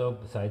afterwards also,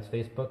 besides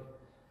Facebook.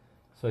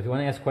 So if you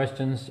want to ask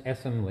questions,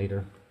 ask them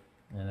later,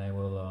 and I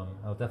will.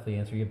 I'll definitely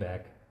answer you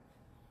back.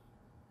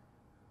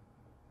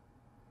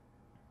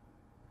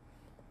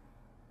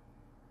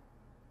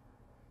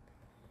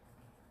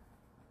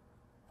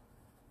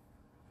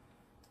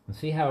 And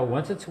see how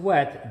once it's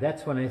wet,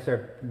 that's when I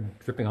start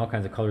dripping all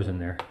kinds of colors in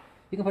there.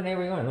 You can put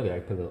anywhere you want. Look at it. I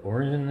put a little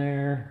orange in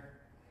there,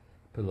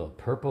 put a little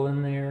purple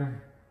in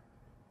there,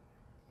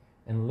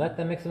 and let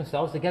them mix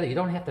themselves together. You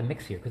don't have to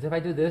mix here, because if I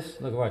do this,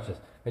 look, watch this.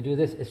 If I do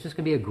this, it's just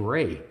going to be a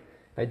gray.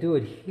 If I do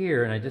it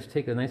here and I just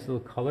take a nice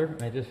little color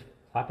and I just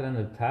plop it on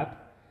the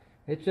top,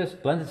 it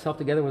just blends itself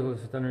together with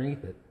what's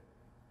underneath it.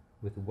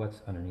 With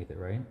what's underneath it,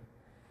 right?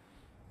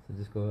 So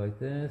just go like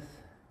this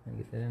and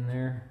get that in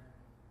there.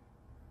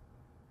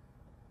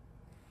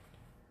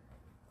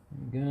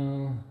 There we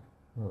go.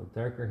 A little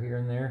darker here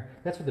and there.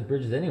 That's what the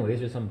bridge is anyways.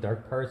 There's some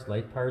dark parts,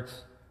 light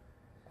parts.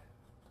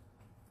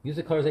 use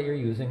the colors that you're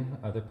using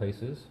other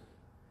places.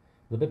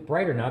 A little bit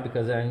brighter now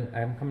because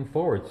I'm coming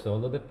forward, so a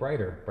little bit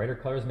brighter. Brighter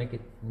colors make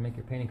your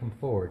painting come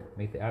forward,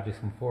 make the objects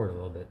come forward a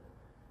little bit.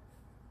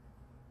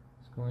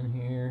 Let's go in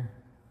here.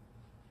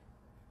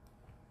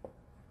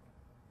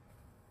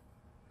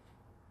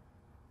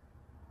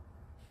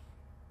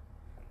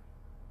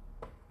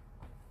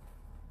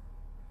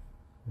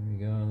 There we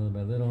go, little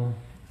by little.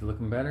 Is it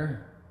looking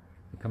better?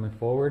 Coming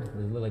forward.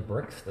 Does it look like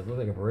bricks? Does it look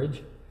like a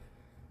bridge?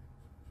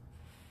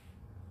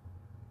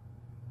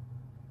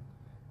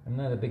 I'm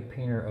not a big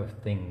painter of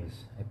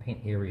things. I paint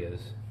areas.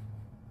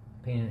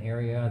 I paint an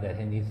area that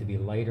needs to be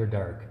light or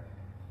dark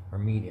or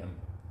medium.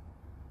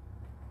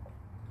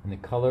 And the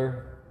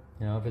color,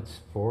 you know, if it's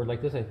forward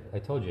like this, I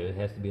told you, it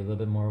has to be a little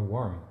bit more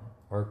warm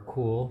or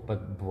cool,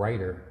 but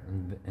brighter.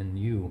 And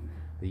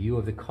the hue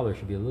of the color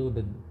should be a little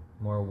bit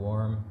more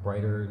warm,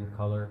 brighter in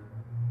color.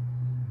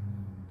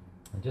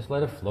 And just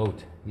let it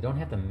float. You don't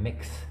have to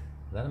mix.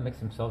 Let them mix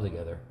themselves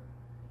together.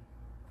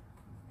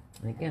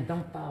 And again,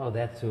 don't follow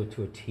that to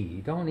a T.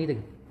 You don't need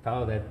to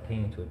follow that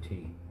painting to a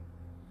T.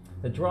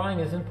 The drawing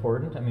is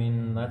important. I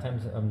mean, a lot of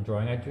times I'm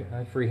drawing,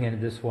 I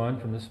freehanded this one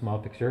from this small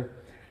picture.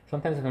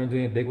 Sometimes if I'm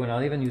doing a big one,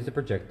 I'll even use the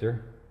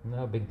projector.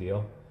 No big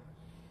deal.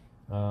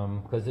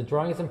 Because the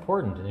drawing is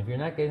important. And if you're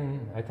not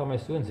getting, I tell my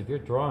students, if your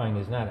drawing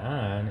is not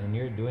on and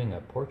you're doing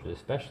a portrait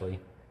especially,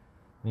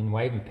 I mean,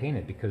 why even paint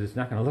it? Because it's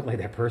not going to look like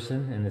that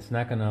person and it's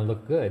not going to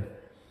look good,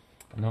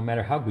 no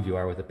matter how good you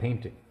are with the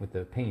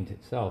paint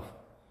itself.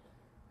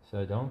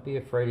 So don't be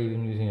afraid of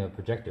even using a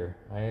projector.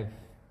 I've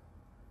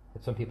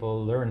had some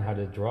people learn how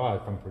to draw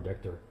from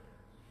projector.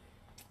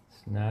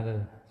 It's not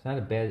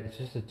a bad, it's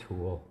just a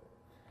tool.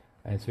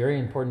 And it's very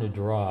important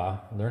to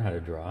learn how to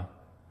draw.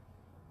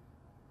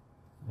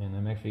 And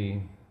I'm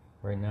actually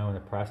right now in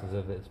the process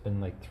of it. It's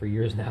been like 3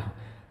 years now.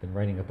 I've been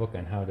writing a book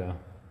on how to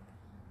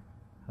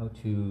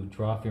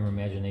draw from your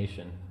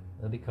imagination.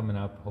 It'll be coming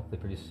out hopefully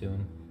pretty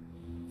soon,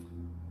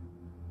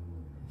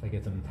 if I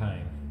get some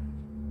time.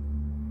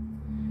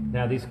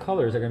 Now these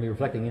colors are going to be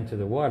reflecting into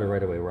the water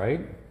right away,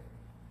 right?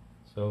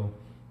 So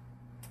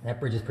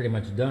that bridge is pretty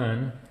much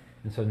done.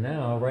 And so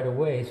now right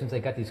away, since I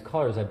got these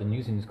colors, I've been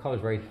using these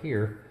colors right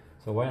here.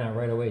 So why not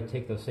right away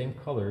take those same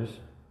colors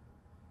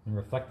and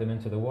reflect them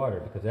into the water,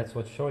 because that's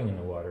what's showing in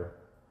the water.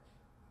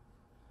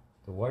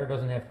 The water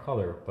doesn't have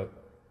color, but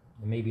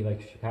it may be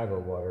like Chicago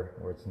water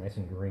where it's nice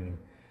and green.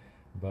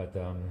 But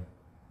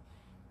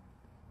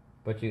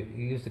you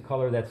use the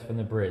color that's from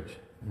the bridge,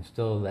 and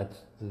still that's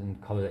the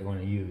color that you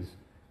want to use.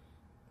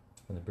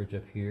 From the bridge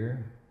up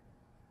here,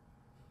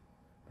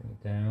 bring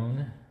it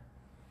down.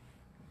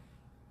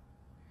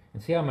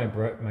 And see how my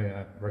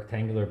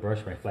rectangular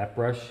brush, my flat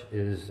brush,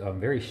 is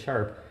very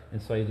sharp,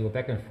 and so I do it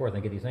back and forth and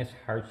I get these nice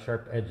hard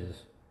sharp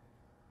edges.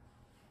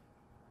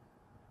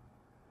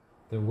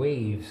 The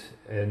waves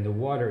and the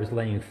water is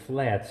laying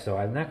flat, so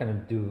I'm not going to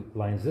do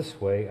lines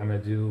this way. I'm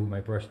going to do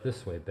my brush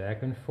this way,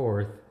 back and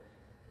forth,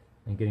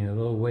 and getting the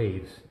little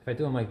waves. If I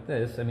do them like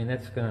this, I mean,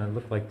 that's going to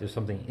look like there's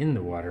something in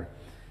the water.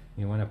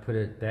 You want to put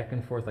it back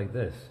and forth like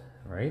this,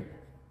 right?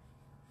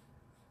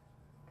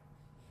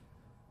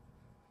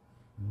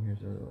 And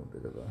here's a little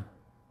bit of a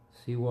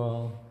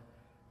seawall,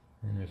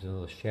 and there's a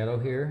little shadow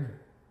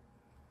here.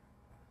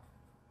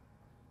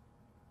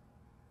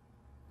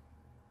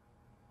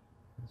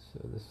 So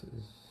this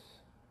is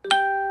the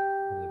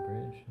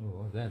bridge. Oh,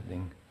 what was that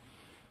thing?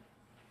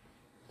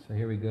 So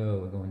here we go.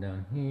 We're going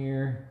down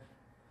here,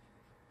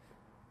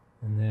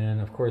 and then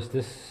of course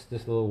this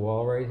little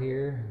wall right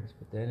here. Let's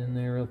put that in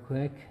there real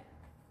quick.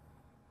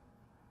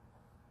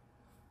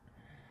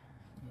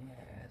 Yeah,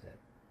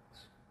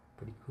 that's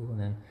pretty cool. And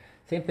then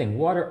same thing.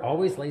 Water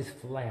always lays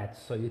flat,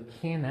 so you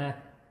cannot.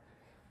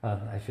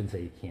 I shouldn't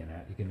say you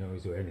cannot. You can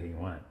always do anything you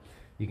want.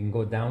 You can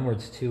go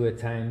downwards too at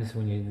times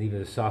when you leave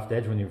it a soft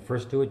edge. When you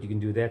first do it, you can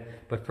do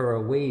that. But for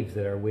waves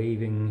that are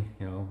waving,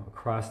 you know,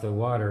 across the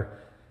water,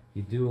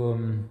 you do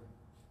them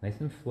nice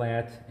and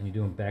flat, and you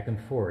do them back and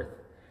forth.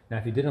 Now,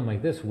 if you did them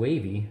like this,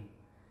 wavy,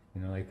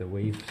 you know, like the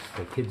waves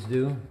that kids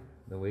do,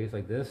 the waves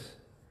like this,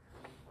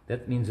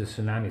 that means a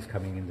tsunami's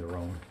coming in the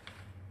Rhone.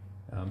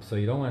 So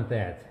you don't want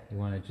that. You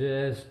want to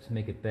just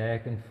make it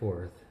back and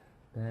forth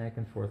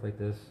like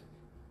this.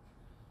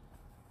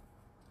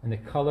 And the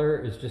color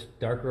is just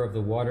darker of the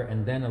water,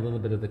 and then a little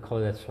bit of the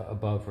color that's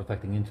above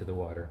reflecting into the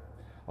water.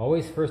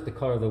 Always first the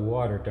color of the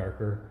water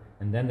darker,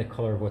 and then the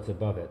color of what's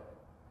above it.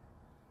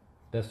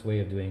 Best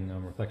way of doing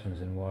reflections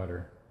in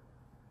water.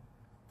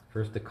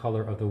 First the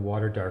color of the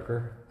water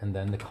darker, and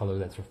then the color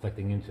that's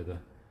reflecting into the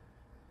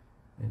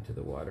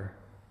water.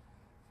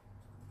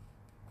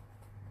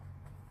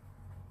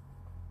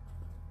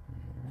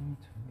 Alright,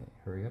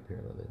 hurry up here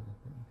a little bit.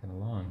 Kind of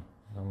long.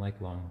 I don't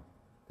like long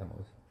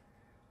demos.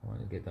 I want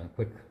to get done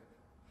quick.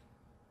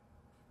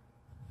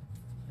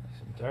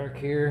 Some dark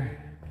here.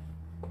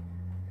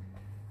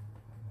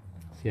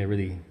 See, I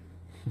really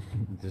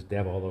just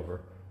dab all over.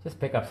 Just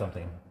pick up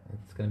something.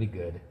 It's going to be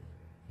good.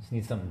 Just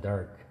need something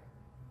dark.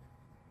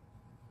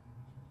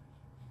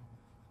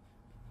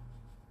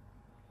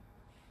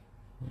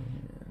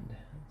 And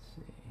let's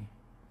see.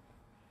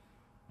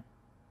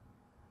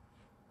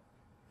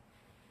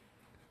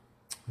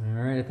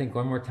 I think,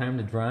 one more time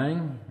to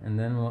drying, and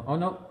then we'll, oh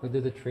no, we'll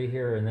do the tree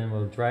here, and then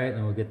we'll dry it,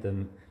 and we'll get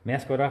the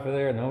mascot off of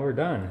there, and then we're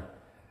done.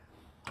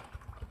 I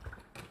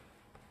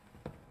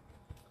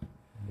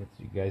guess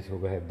you guys will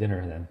go have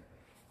dinner then.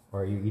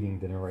 Or are you eating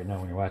dinner right now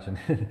when you're watching?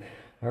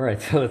 All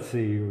right, so let's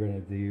see. We're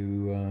going to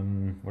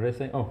do, what did I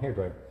say? Oh, hair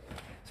dryer.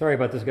 Sorry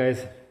about this,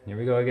 guys. Here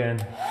we go again.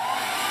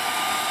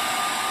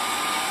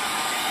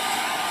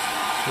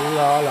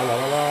 La, la, la,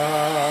 la, la.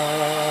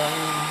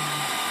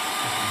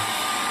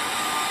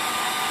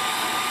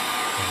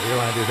 You don't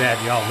want to do that.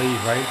 You all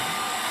leave, right?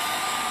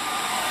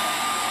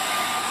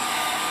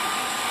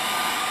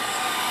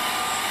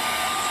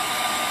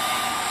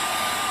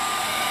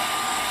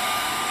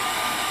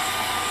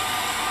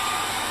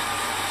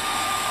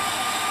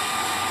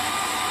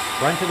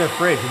 Run to the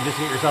fridge and just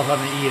get yourself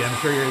something to eat. I'm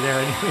sure you're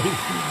there anyways.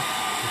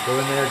 Just go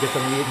in there, get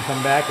something to eat, and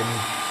come back, and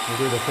we'll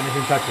do the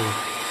finishing touches.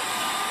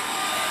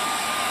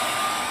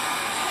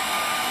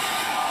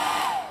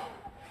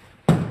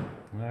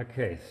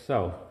 Okay,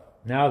 so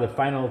now the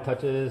final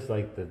touches,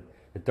 like the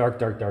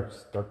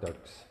darks.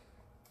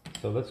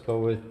 So let's go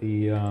with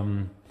the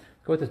go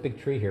with this big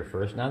tree here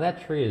first. Now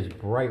that tree is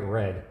bright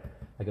red,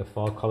 like a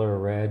fall color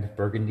of red,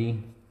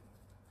 burgundy.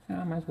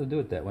 Yeah, I might as well do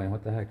it that way.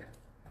 What the heck?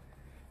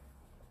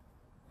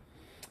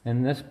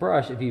 And this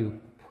brush, if you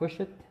push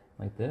it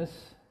like this,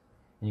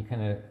 and you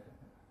kind of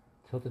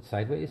tilt it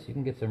sideways, you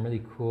can get some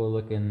really cool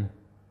looking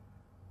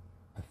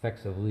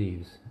effects of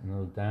leaves and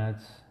little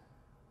dots.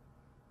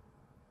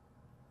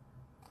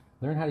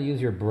 Learn how to use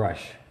your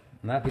brush.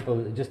 A lot of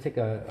people just take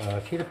a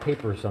sheet of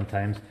paper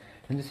sometimes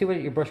and just see what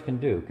your brush can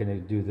do. Can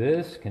it do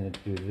this? Can it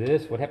do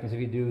this? What happens if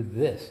you do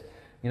this?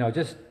 You know,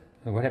 just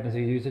what happens if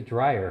you use a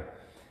dryer?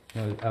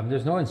 You know,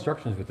 there's no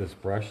instructions with this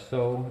brush,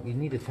 so you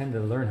need to tend to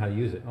learn how to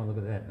use it. Oh, look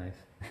at that, nice.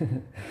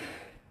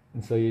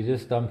 And so you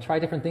just try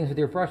different things with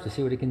your brush to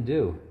see what it can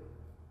do.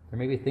 There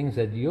may be things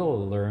that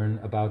you'll learn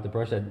about the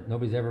brush that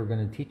nobody's ever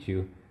going to teach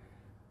you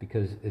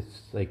because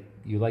it's like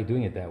you like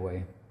doing it that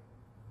way.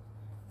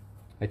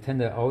 I tend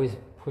to always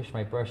push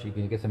my brush. You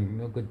can get some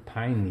real good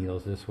pine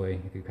needles this way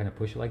if you kind of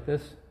push it like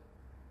this.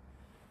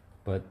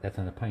 But that's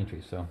on a pine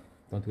tree, so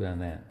don't do it on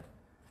that.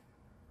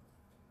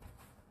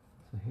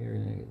 So here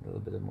you're going to get a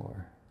little bit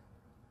more,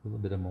 a little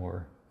bit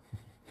more,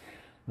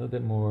 a little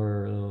bit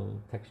more, a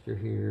little texture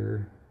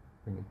here.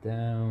 Bring it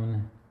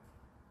down.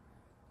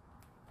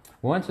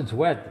 Once it's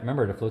wet,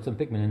 remember to float some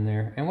pigment in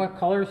there. And what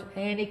colors?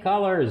 Any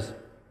colors.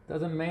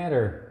 Doesn't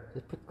matter.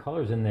 Just put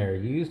colors in there.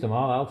 You used them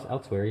all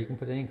elsewhere. You can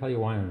put any color you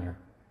want in there.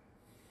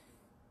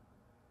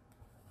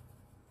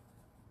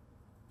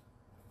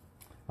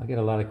 I'll get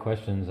a lot of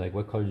questions like,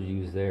 what color did you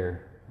use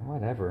there?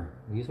 Whatever.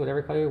 Use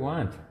whatever color you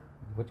want.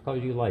 Which color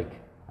do you like?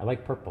 I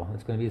like purple.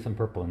 It's going to be some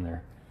purple in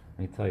there.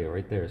 Let me tell you,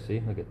 right there. See?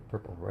 Look at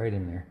purple right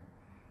in there.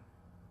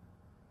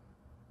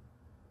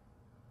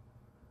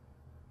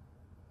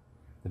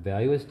 The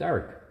value is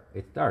dark.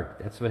 It's dark.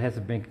 That's what has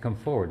to make it come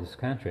forward. It's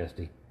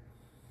contrasty.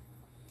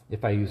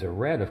 If I use a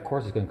red, of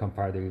course it's going to come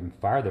farther, even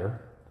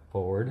farther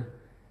forward.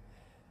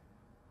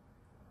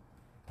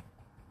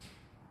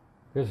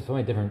 There's so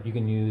many different, you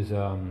can use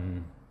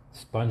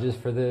sponges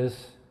for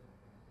this.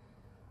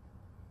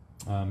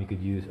 You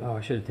could use, oh,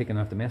 I should have taken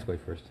off the mascot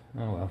first.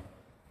 Oh well.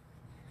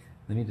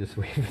 Let me just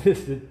wait for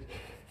this.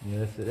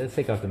 Yeah, let's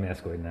take off the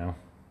mascot now.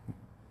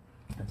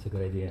 That's a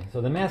good idea. So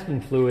the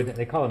masking fluid,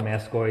 they call it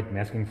mascot,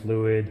 masking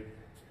fluid,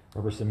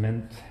 rubber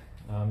cement.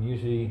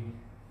 Usually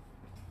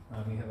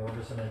you have a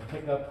rubber cement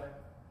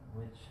pickup,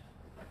 which,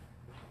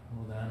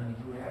 hold on, let me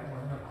grab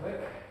one real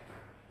quick.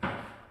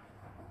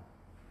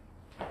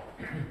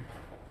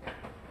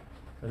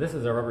 So this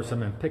is a rubber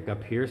cement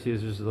pickup here. So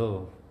there's a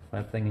little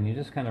flat thing, and you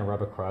just kind of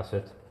rub across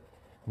it,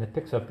 and it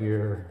picks up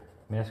your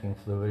masking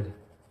fluid.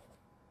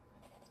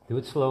 Do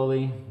it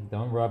slowly.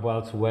 Don't rub while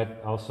it's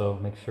wet. Also,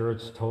 make sure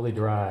it's totally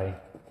dry.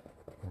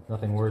 There's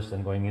nothing worse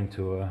than going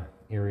into an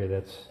area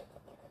that's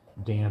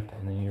damp,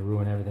 and then you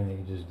ruin everything that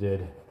you just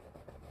did.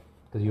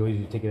 Because you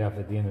always take it off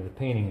at the end of the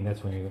painting, and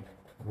that's when the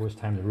worst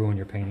time to ruin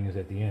your painting is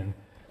at the end,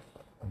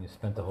 when you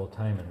spent the whole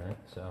time in it.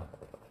 So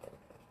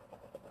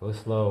go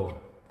slow.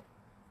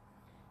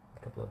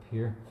 A couple up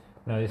here.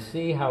 Now you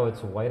see how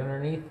it's white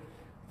underneath?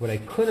 What I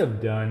could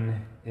have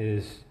done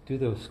is do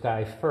the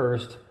sky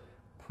first,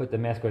 put the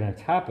mascot on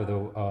top of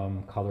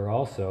the color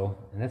also,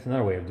 and that's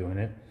another way of doing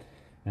it.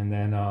 And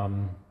then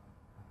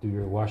do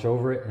your wash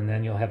over it, and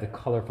then you'll have the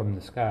color from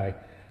the sky.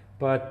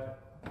 But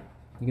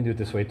you can do it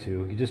this way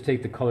too. You just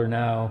take the color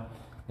now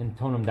and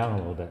tone them down a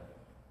little bit.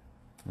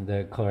 And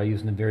the color I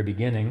used in the very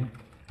beginning,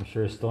 I'm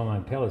sure it's still on my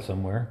palette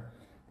somewhere.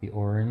 The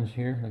orange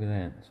here, look at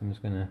that. So I'm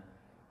just gonna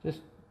just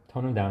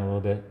tone them down a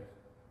little bit.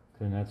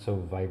 They're not so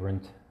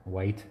vibrant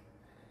white,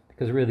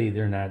 because really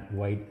they're not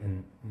white,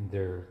 and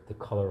they're the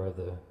color of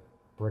the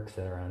bricks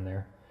that are on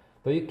there.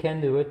 But you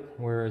can do it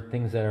where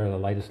things that are the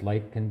lightest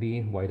light can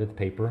be white of the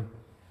paper.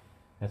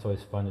 That's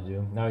always fun to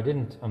do. Now I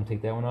didn't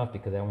take that one off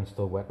because that one's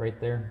still wet right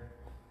there.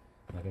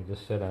 Like I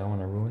just said, I don't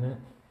want to ruin it.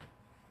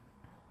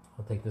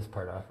 I'll take this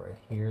part off right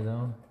here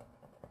though.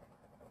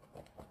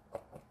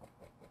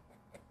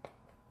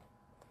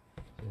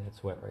 See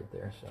It's wet right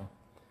there, so.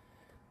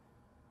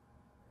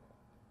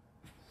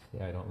 See,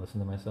 I don't listen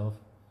to myself.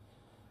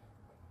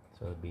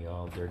 So it'd be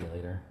all dirty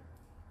later.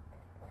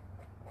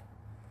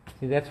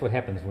 See, that's what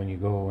happens when you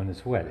go when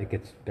it's wet. It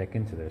gets back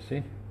into there,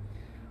 see?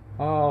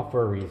 All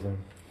for a reason.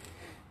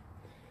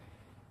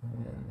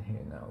 And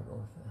here now we'll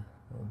go with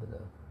a little bit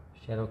of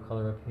shadow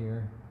color up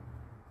here.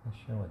 Not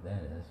sure what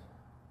that is.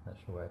 Not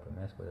sure why I put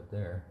mask white up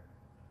there.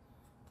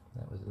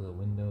 That was the little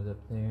windows up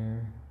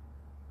there.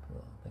 Put a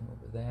little thing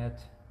over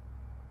that.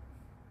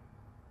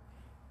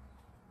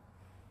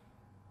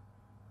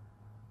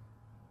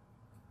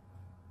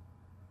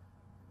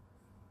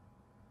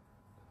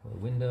 Little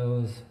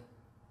windows.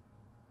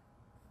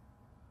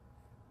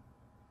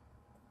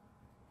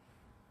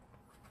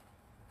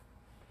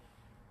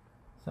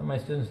 Some of my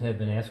students have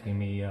been asking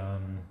me, you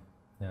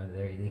know,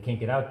 they can't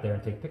get out there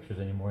and take pictures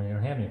anymore. They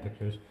don't have any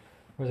pictures.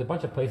 There's a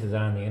bunch of places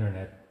on the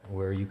internet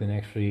where you can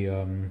actually,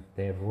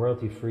 they have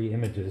royalty-free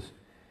images.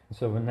 And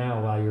so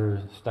now while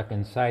you're stuck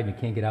inside, you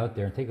can't get out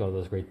there and take all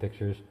those great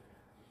pictures.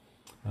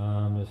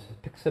 There's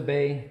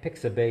Pixabay,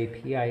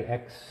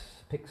 P-I-X,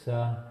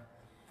 Pixa.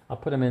 I'll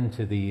put them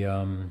into the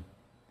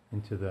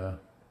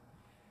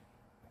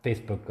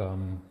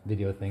Facebook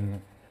video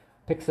thing.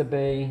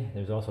 Pixabay.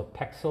 There's also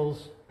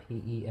Pexels,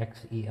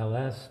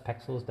 P-E-X-E-L-S,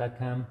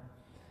 Pexels.com.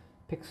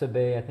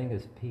 Pixabay, I think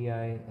is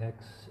P-I-X-A-B-A-Y.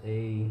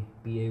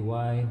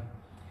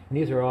 And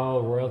these are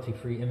all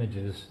royalty-free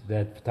images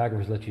that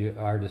photographers let you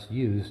artists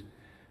use,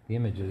 the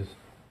images.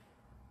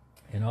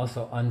 And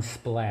also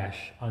Unsplash,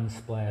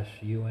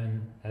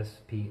 U-N-S-P-L-A-S-H,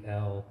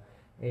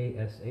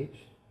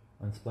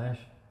 Unsplash.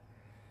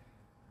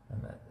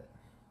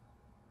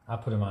 I'll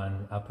put them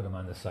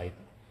on the site,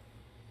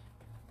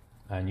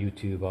 on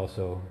YouTube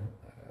also.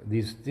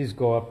 These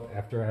go up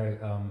after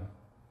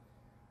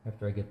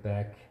I get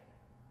back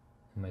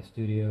in my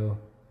studio.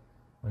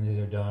 When these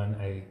are done,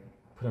 I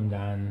put them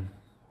on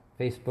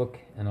Facebook,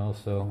 and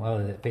also, well,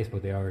 at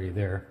Facebook they're already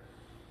there.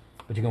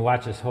 But you can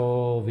watch this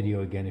whole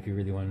video again if you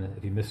really want to.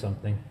 If you miss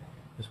something,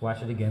 just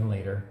watch it again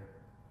later.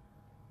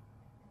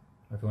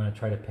 Or if you want to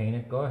try to paint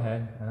it, go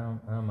ahead. I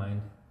don't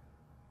mind.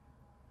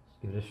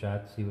 Just give it a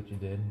shot, see what you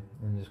did,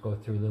 and just go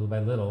through little by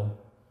little,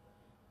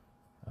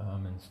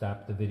 and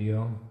stop the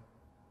video.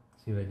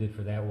 See what I did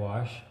for that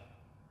wash.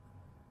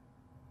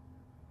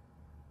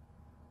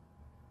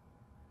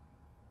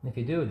 And if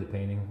you do the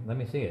painting, let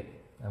me see it.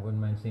 I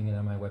wouldn't mind seeing it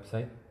on my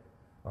website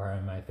or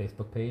on my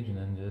Facebook page, and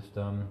then just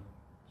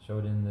show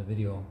it in the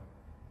video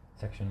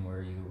section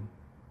where you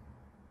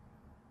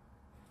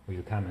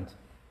comment.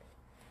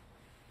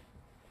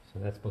 So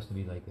that's supposed to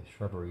be like a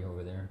shrubbery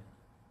over there.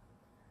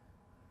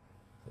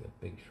 It's like a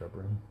big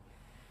shrubbery.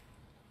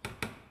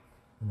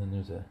 And then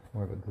there's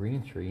more of a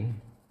green tree.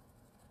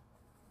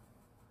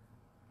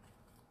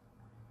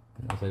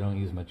 Notice I don't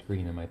use much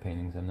green in my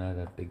paintings. I'm not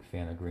a big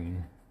fan of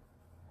green.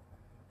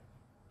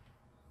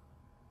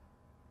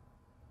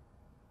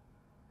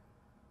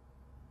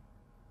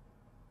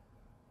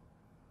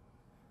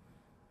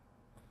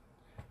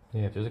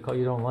 Yeah, if there's a color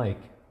you don't like,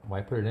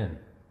 why put it in?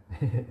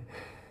 It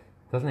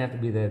doesn't have to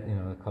be that, you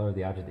know, the color of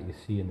the object that you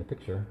see in the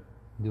picture.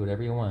 Do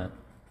whatever you want.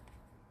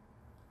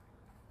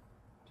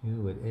 Do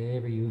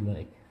whatever you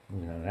like.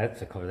 You know,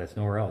 that's a color that's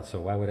nowhere else,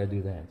 so why would I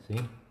do that? See?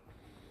 So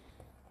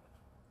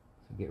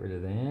get rid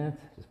of that.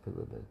 Just put a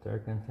little bit of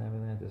dark on top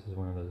of that. This is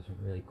one of those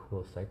really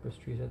cool cypress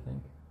trees, I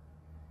think.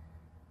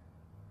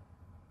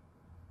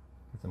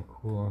 Got some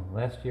cool.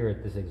 Last year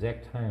at this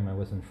exact time, I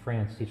was in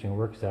France teaching a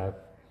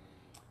workshop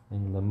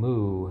in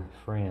Limoux,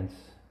 France,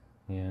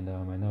 and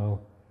I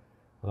know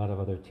a lot of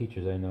other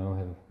teachers I know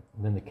have.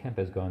 Linda Kemp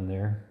has gone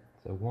there.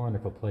 It's a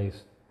wonderful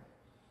place.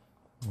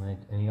 Right.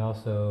 And he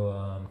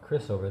also,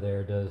 Chris over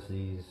there does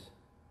these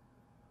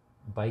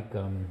bike,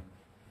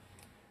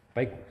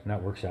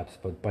 not workshops,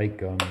 but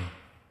biking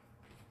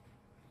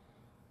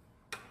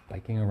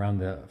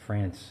around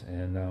France,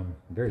 and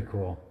very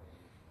cool.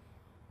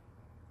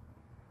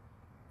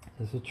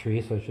 This is a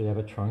tree, so it should have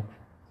a trunk,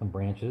 some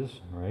branches,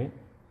 right?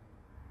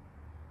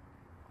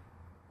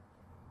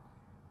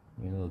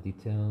 Your little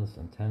details,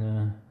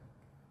 antenna,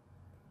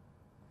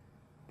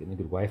 getting a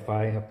good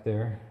Wi-Fi up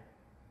there.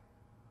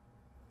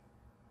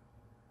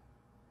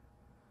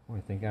 Oh,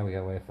 thank God we got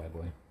Wi-Fi,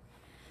 boy.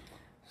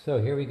 So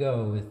here we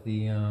go with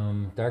the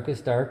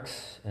darkest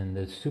darks and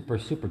the super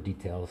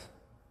details,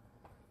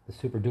 the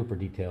super duper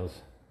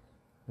details.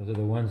 Those are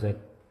the ones that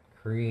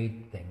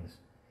create things.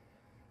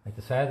 Like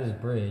the side of this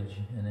bridge,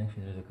 and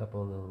actually there's a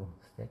couple of little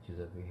statues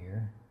over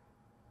here.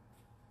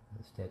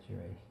 There's a statue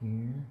right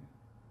here.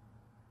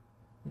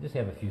 You just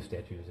have a few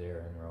statues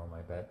there in Rome,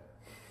 I bet.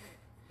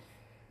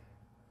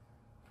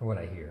 For what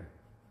I hear.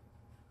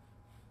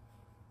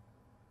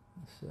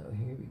 So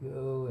here we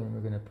go, and we're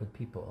going to put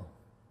people.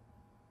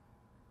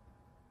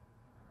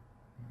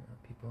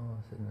 People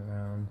sitting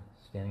around,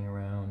 standing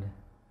around.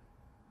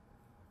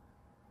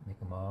 Make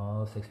them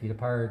all 6 feet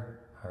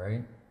apart. All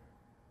right.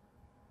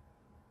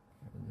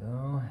 There we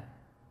go.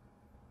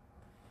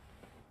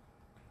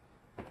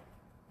 So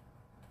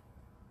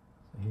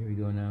here we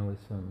go now with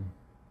some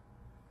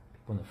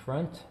people in the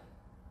front.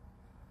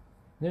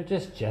 They're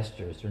just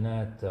gestures. They're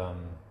not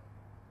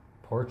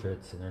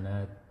portraits, and they're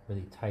not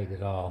really tight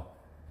at all.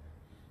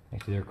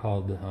 Actually, they're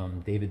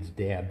called David's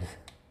Dabs.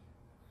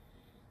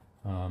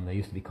 They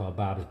used to be called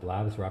Bob's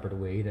Blobs. Robert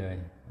Wade. I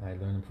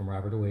learned them from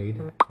Robert Wade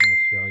from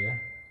Australia.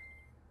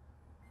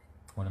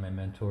 One of my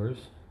mentors.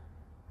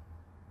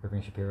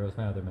 Irving Shapiro is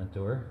my other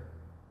mentor.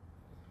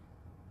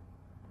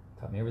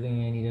 Taught me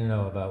everything I need to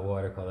know about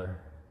watercolor.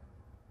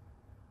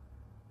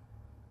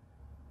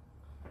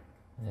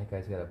 And that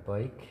guy's got a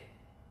bike.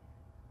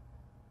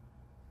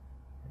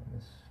 And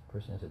this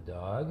person has a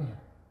dog.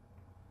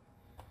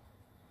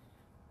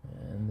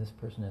 And this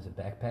person has a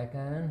backpack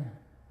on.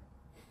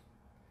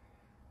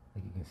 I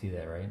think you can see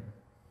that, right?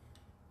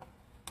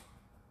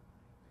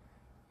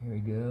 Here we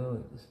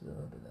go. Just a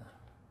little bit of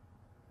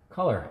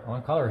color. I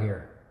want color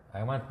here.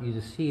 I want you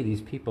to see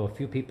these people, a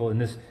few people in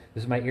this.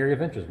 This is my area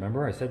of interest.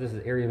 Remember, I said this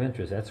is area of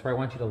interest. That's where I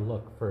want you to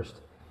look first.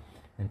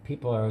 And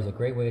people are always a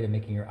great way to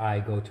making your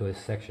eye go to a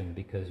section,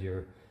 because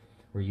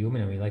we're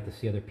human and we like to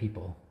see other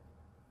people.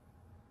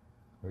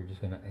 We're just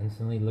going to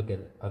instantly look at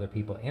other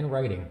people and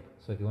writing.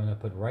 So if you want to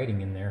put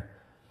writing in there,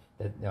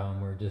 that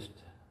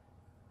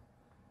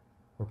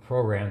we're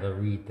programmed to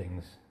read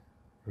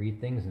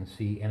things and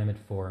see animate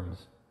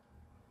forms.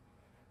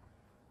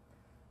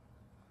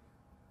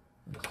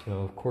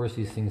 So of course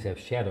these things have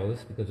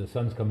shadows because the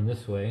sun's coming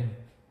this way.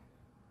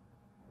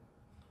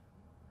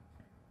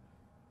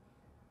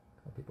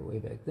 Couple people way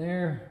back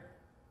there.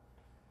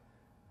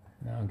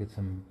 Now I'll get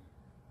some.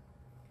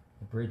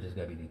 The bridge has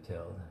got to be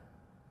detailed.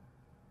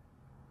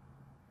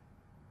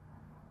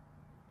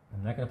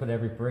 I'm not going to put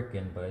every brick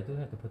in, but I do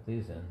have to put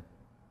these in.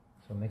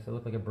 So it makes it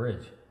look like a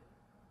bridge.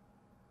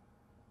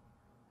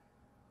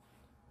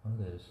 Oh,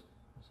 there's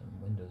some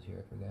windows here,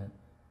 I forgot.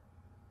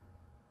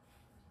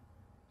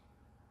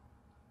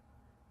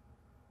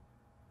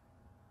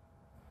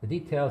 The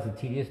detail is the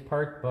tedious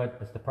part, but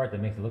it's the part that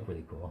makes it look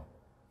really cool.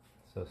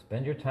 So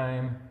spend your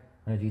time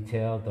on a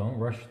detail. Don't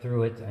rush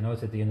through it. I know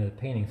it's at the end of the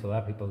painting, so a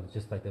lot of people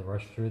just like to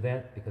rush through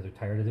that because they're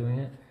tired of doing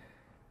it.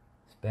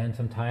 Spend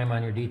some time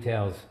on your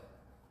details.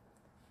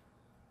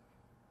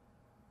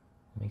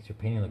 It makes your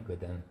painting look good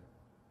then.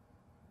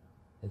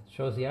 It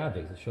shows the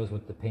objects. It shows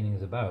what the painting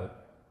is about.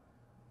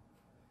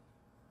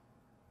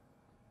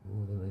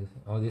 Ooh, look at this.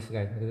 Oh, this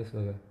guy. Look at this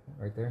guy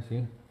right there.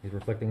 See? He's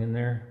reflecting in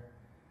there.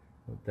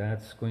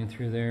 That's going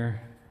through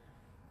there.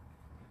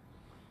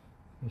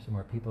 Here's some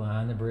more people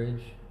on the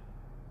bridge.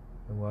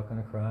 They're walking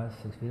across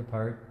 6 feet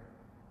apart.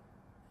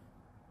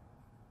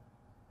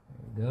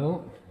 There we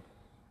go.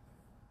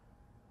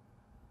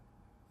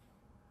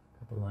 A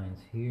couple lines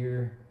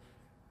here.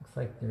 Looks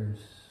like there's...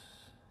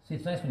 See,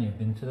 it's nice when you've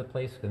been to the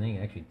place because then you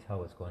can actually tell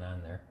what's going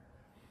on there.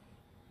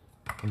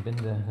 I've been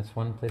to... That's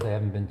one place I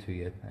haven't been to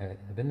yet.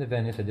 I've been to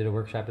Venice. I did a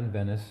workshop in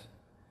Venice.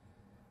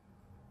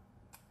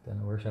 Done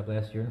a workshop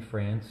last year in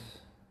France,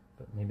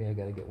 but maybe I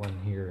got to get one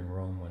here in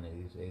Rome one of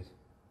these days.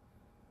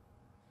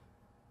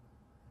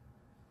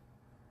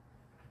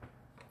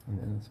 And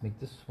then let's make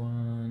this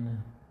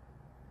one.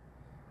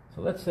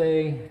 So let's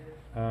say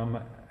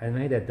I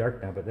made that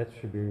dark now, but that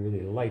should be really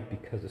light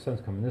because the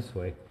sun's coming this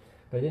way.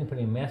 But I didn't put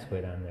any mask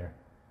white on there.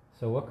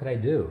 So what could I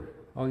do?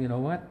 Oh, you know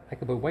what? I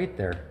could put white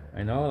there.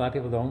 I know a lot of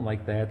people don't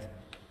like that,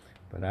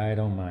 but I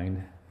don't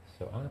mind.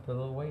 So I'm gonna put a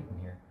little white in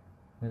here.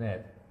 Look at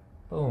that.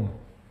 Boom.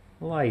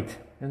 Light.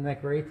 Isn't that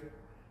great?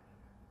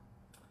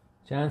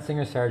 John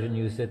Singer Sargent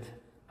used it.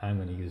 I'm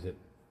going to use it.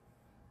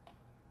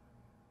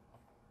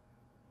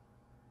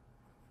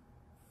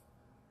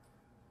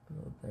 Put a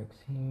little darks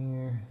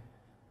here.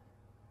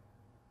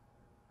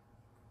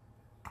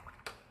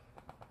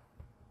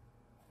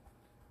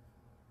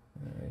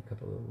 Alright, a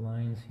couple of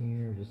lines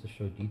here just to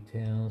show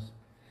details.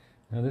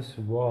 Now this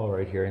wall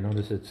right here, I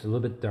notice it's a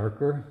little bit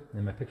darker,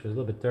 and my picture is a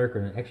little bit darker,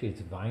 and actually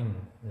it's vine,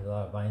 there's a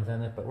lot of vines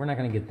on it, but we're not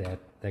going to get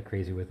that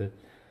crazy with it.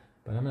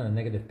 But I'm going to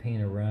negative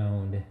paint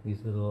around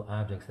these little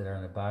objects that are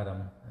on the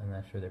bottom. I'm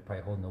not sure, they're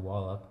probably holding the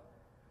wall up.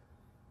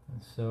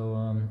 And so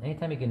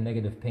anytime you can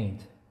negative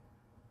paint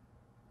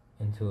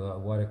into a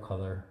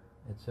watercolor,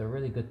 it's a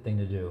really good thing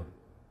to do.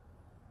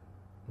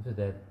 Gives it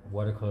that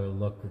watercolor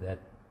look that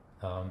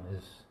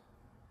is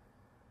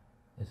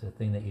a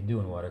thing that you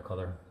do in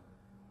watercolor.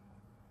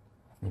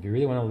 If you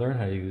really want to learn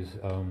how to use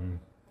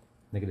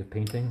negative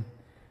painting,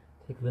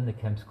 take Linda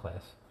Kemp's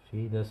class.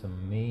 She does some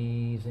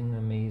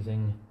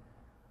amazing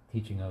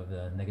teaching of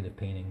the negative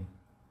painting.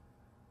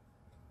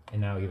 And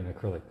now even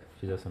acrylic.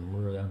 She does some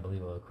really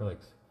unbelievable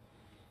acrylics.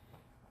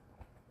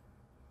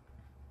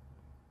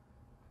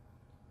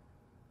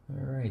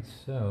 Alright,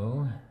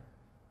 so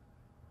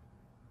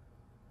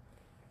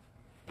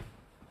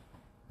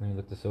let me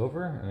look this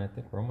over, and I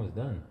think we're almost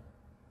done.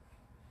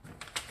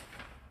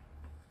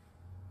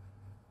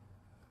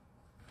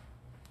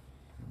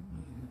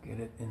 Get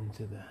it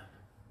into the...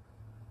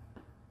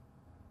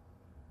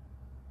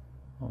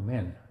 Oh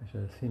man, I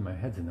should have seen my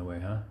head's in the way,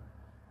 huh?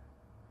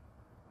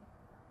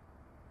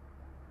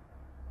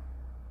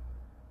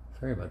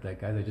 Sorry about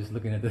that, guys. I'm just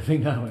looking at the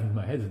thing now and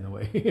my head's in the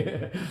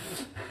way.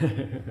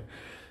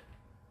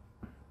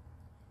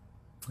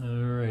 All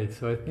right. right,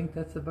 so I think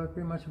that's about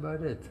pretty much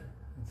about it.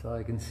 That's all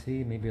I can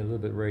see, maybe a little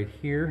bit right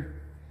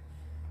here.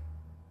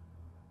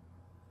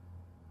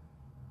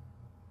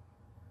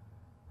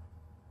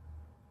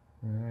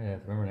 All right, I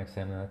have to remember next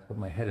time not to put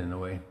my head in the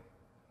way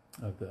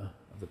of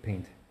the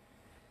paint.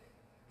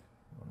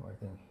 One more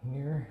thing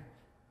here.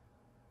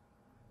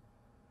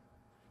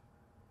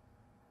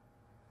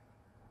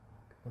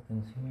 A couple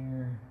things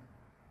here.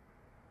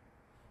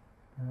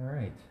 All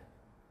right.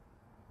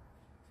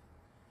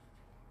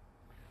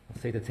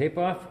 Let's take the tape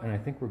off, and I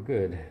think we're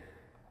good.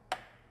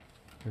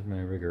 Here's my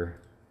rigger.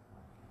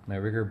 My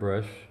rigger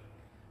brush.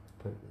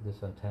 Put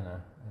this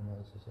antenna, and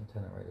there's this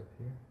antenna right up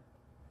here.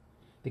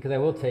 Because I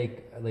will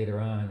take later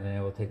on, and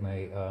I will take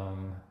my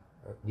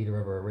needle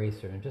rubber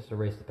eraser and just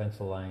erase the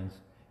pencil lines.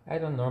 I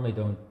normally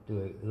don't do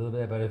it a little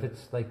bit, but if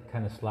it's like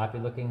kind of sloppy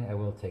looking, I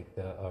will take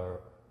the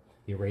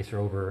eraser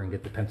over and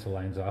get the pencil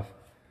lines off.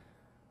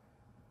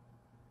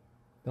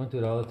 Don't do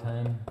it all the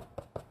time,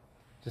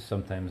 just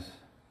sometimes.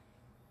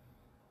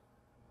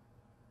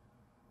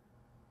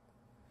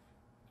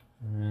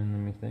 And let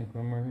me think,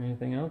 one more,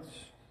 anything else?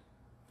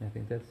 I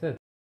think that's it.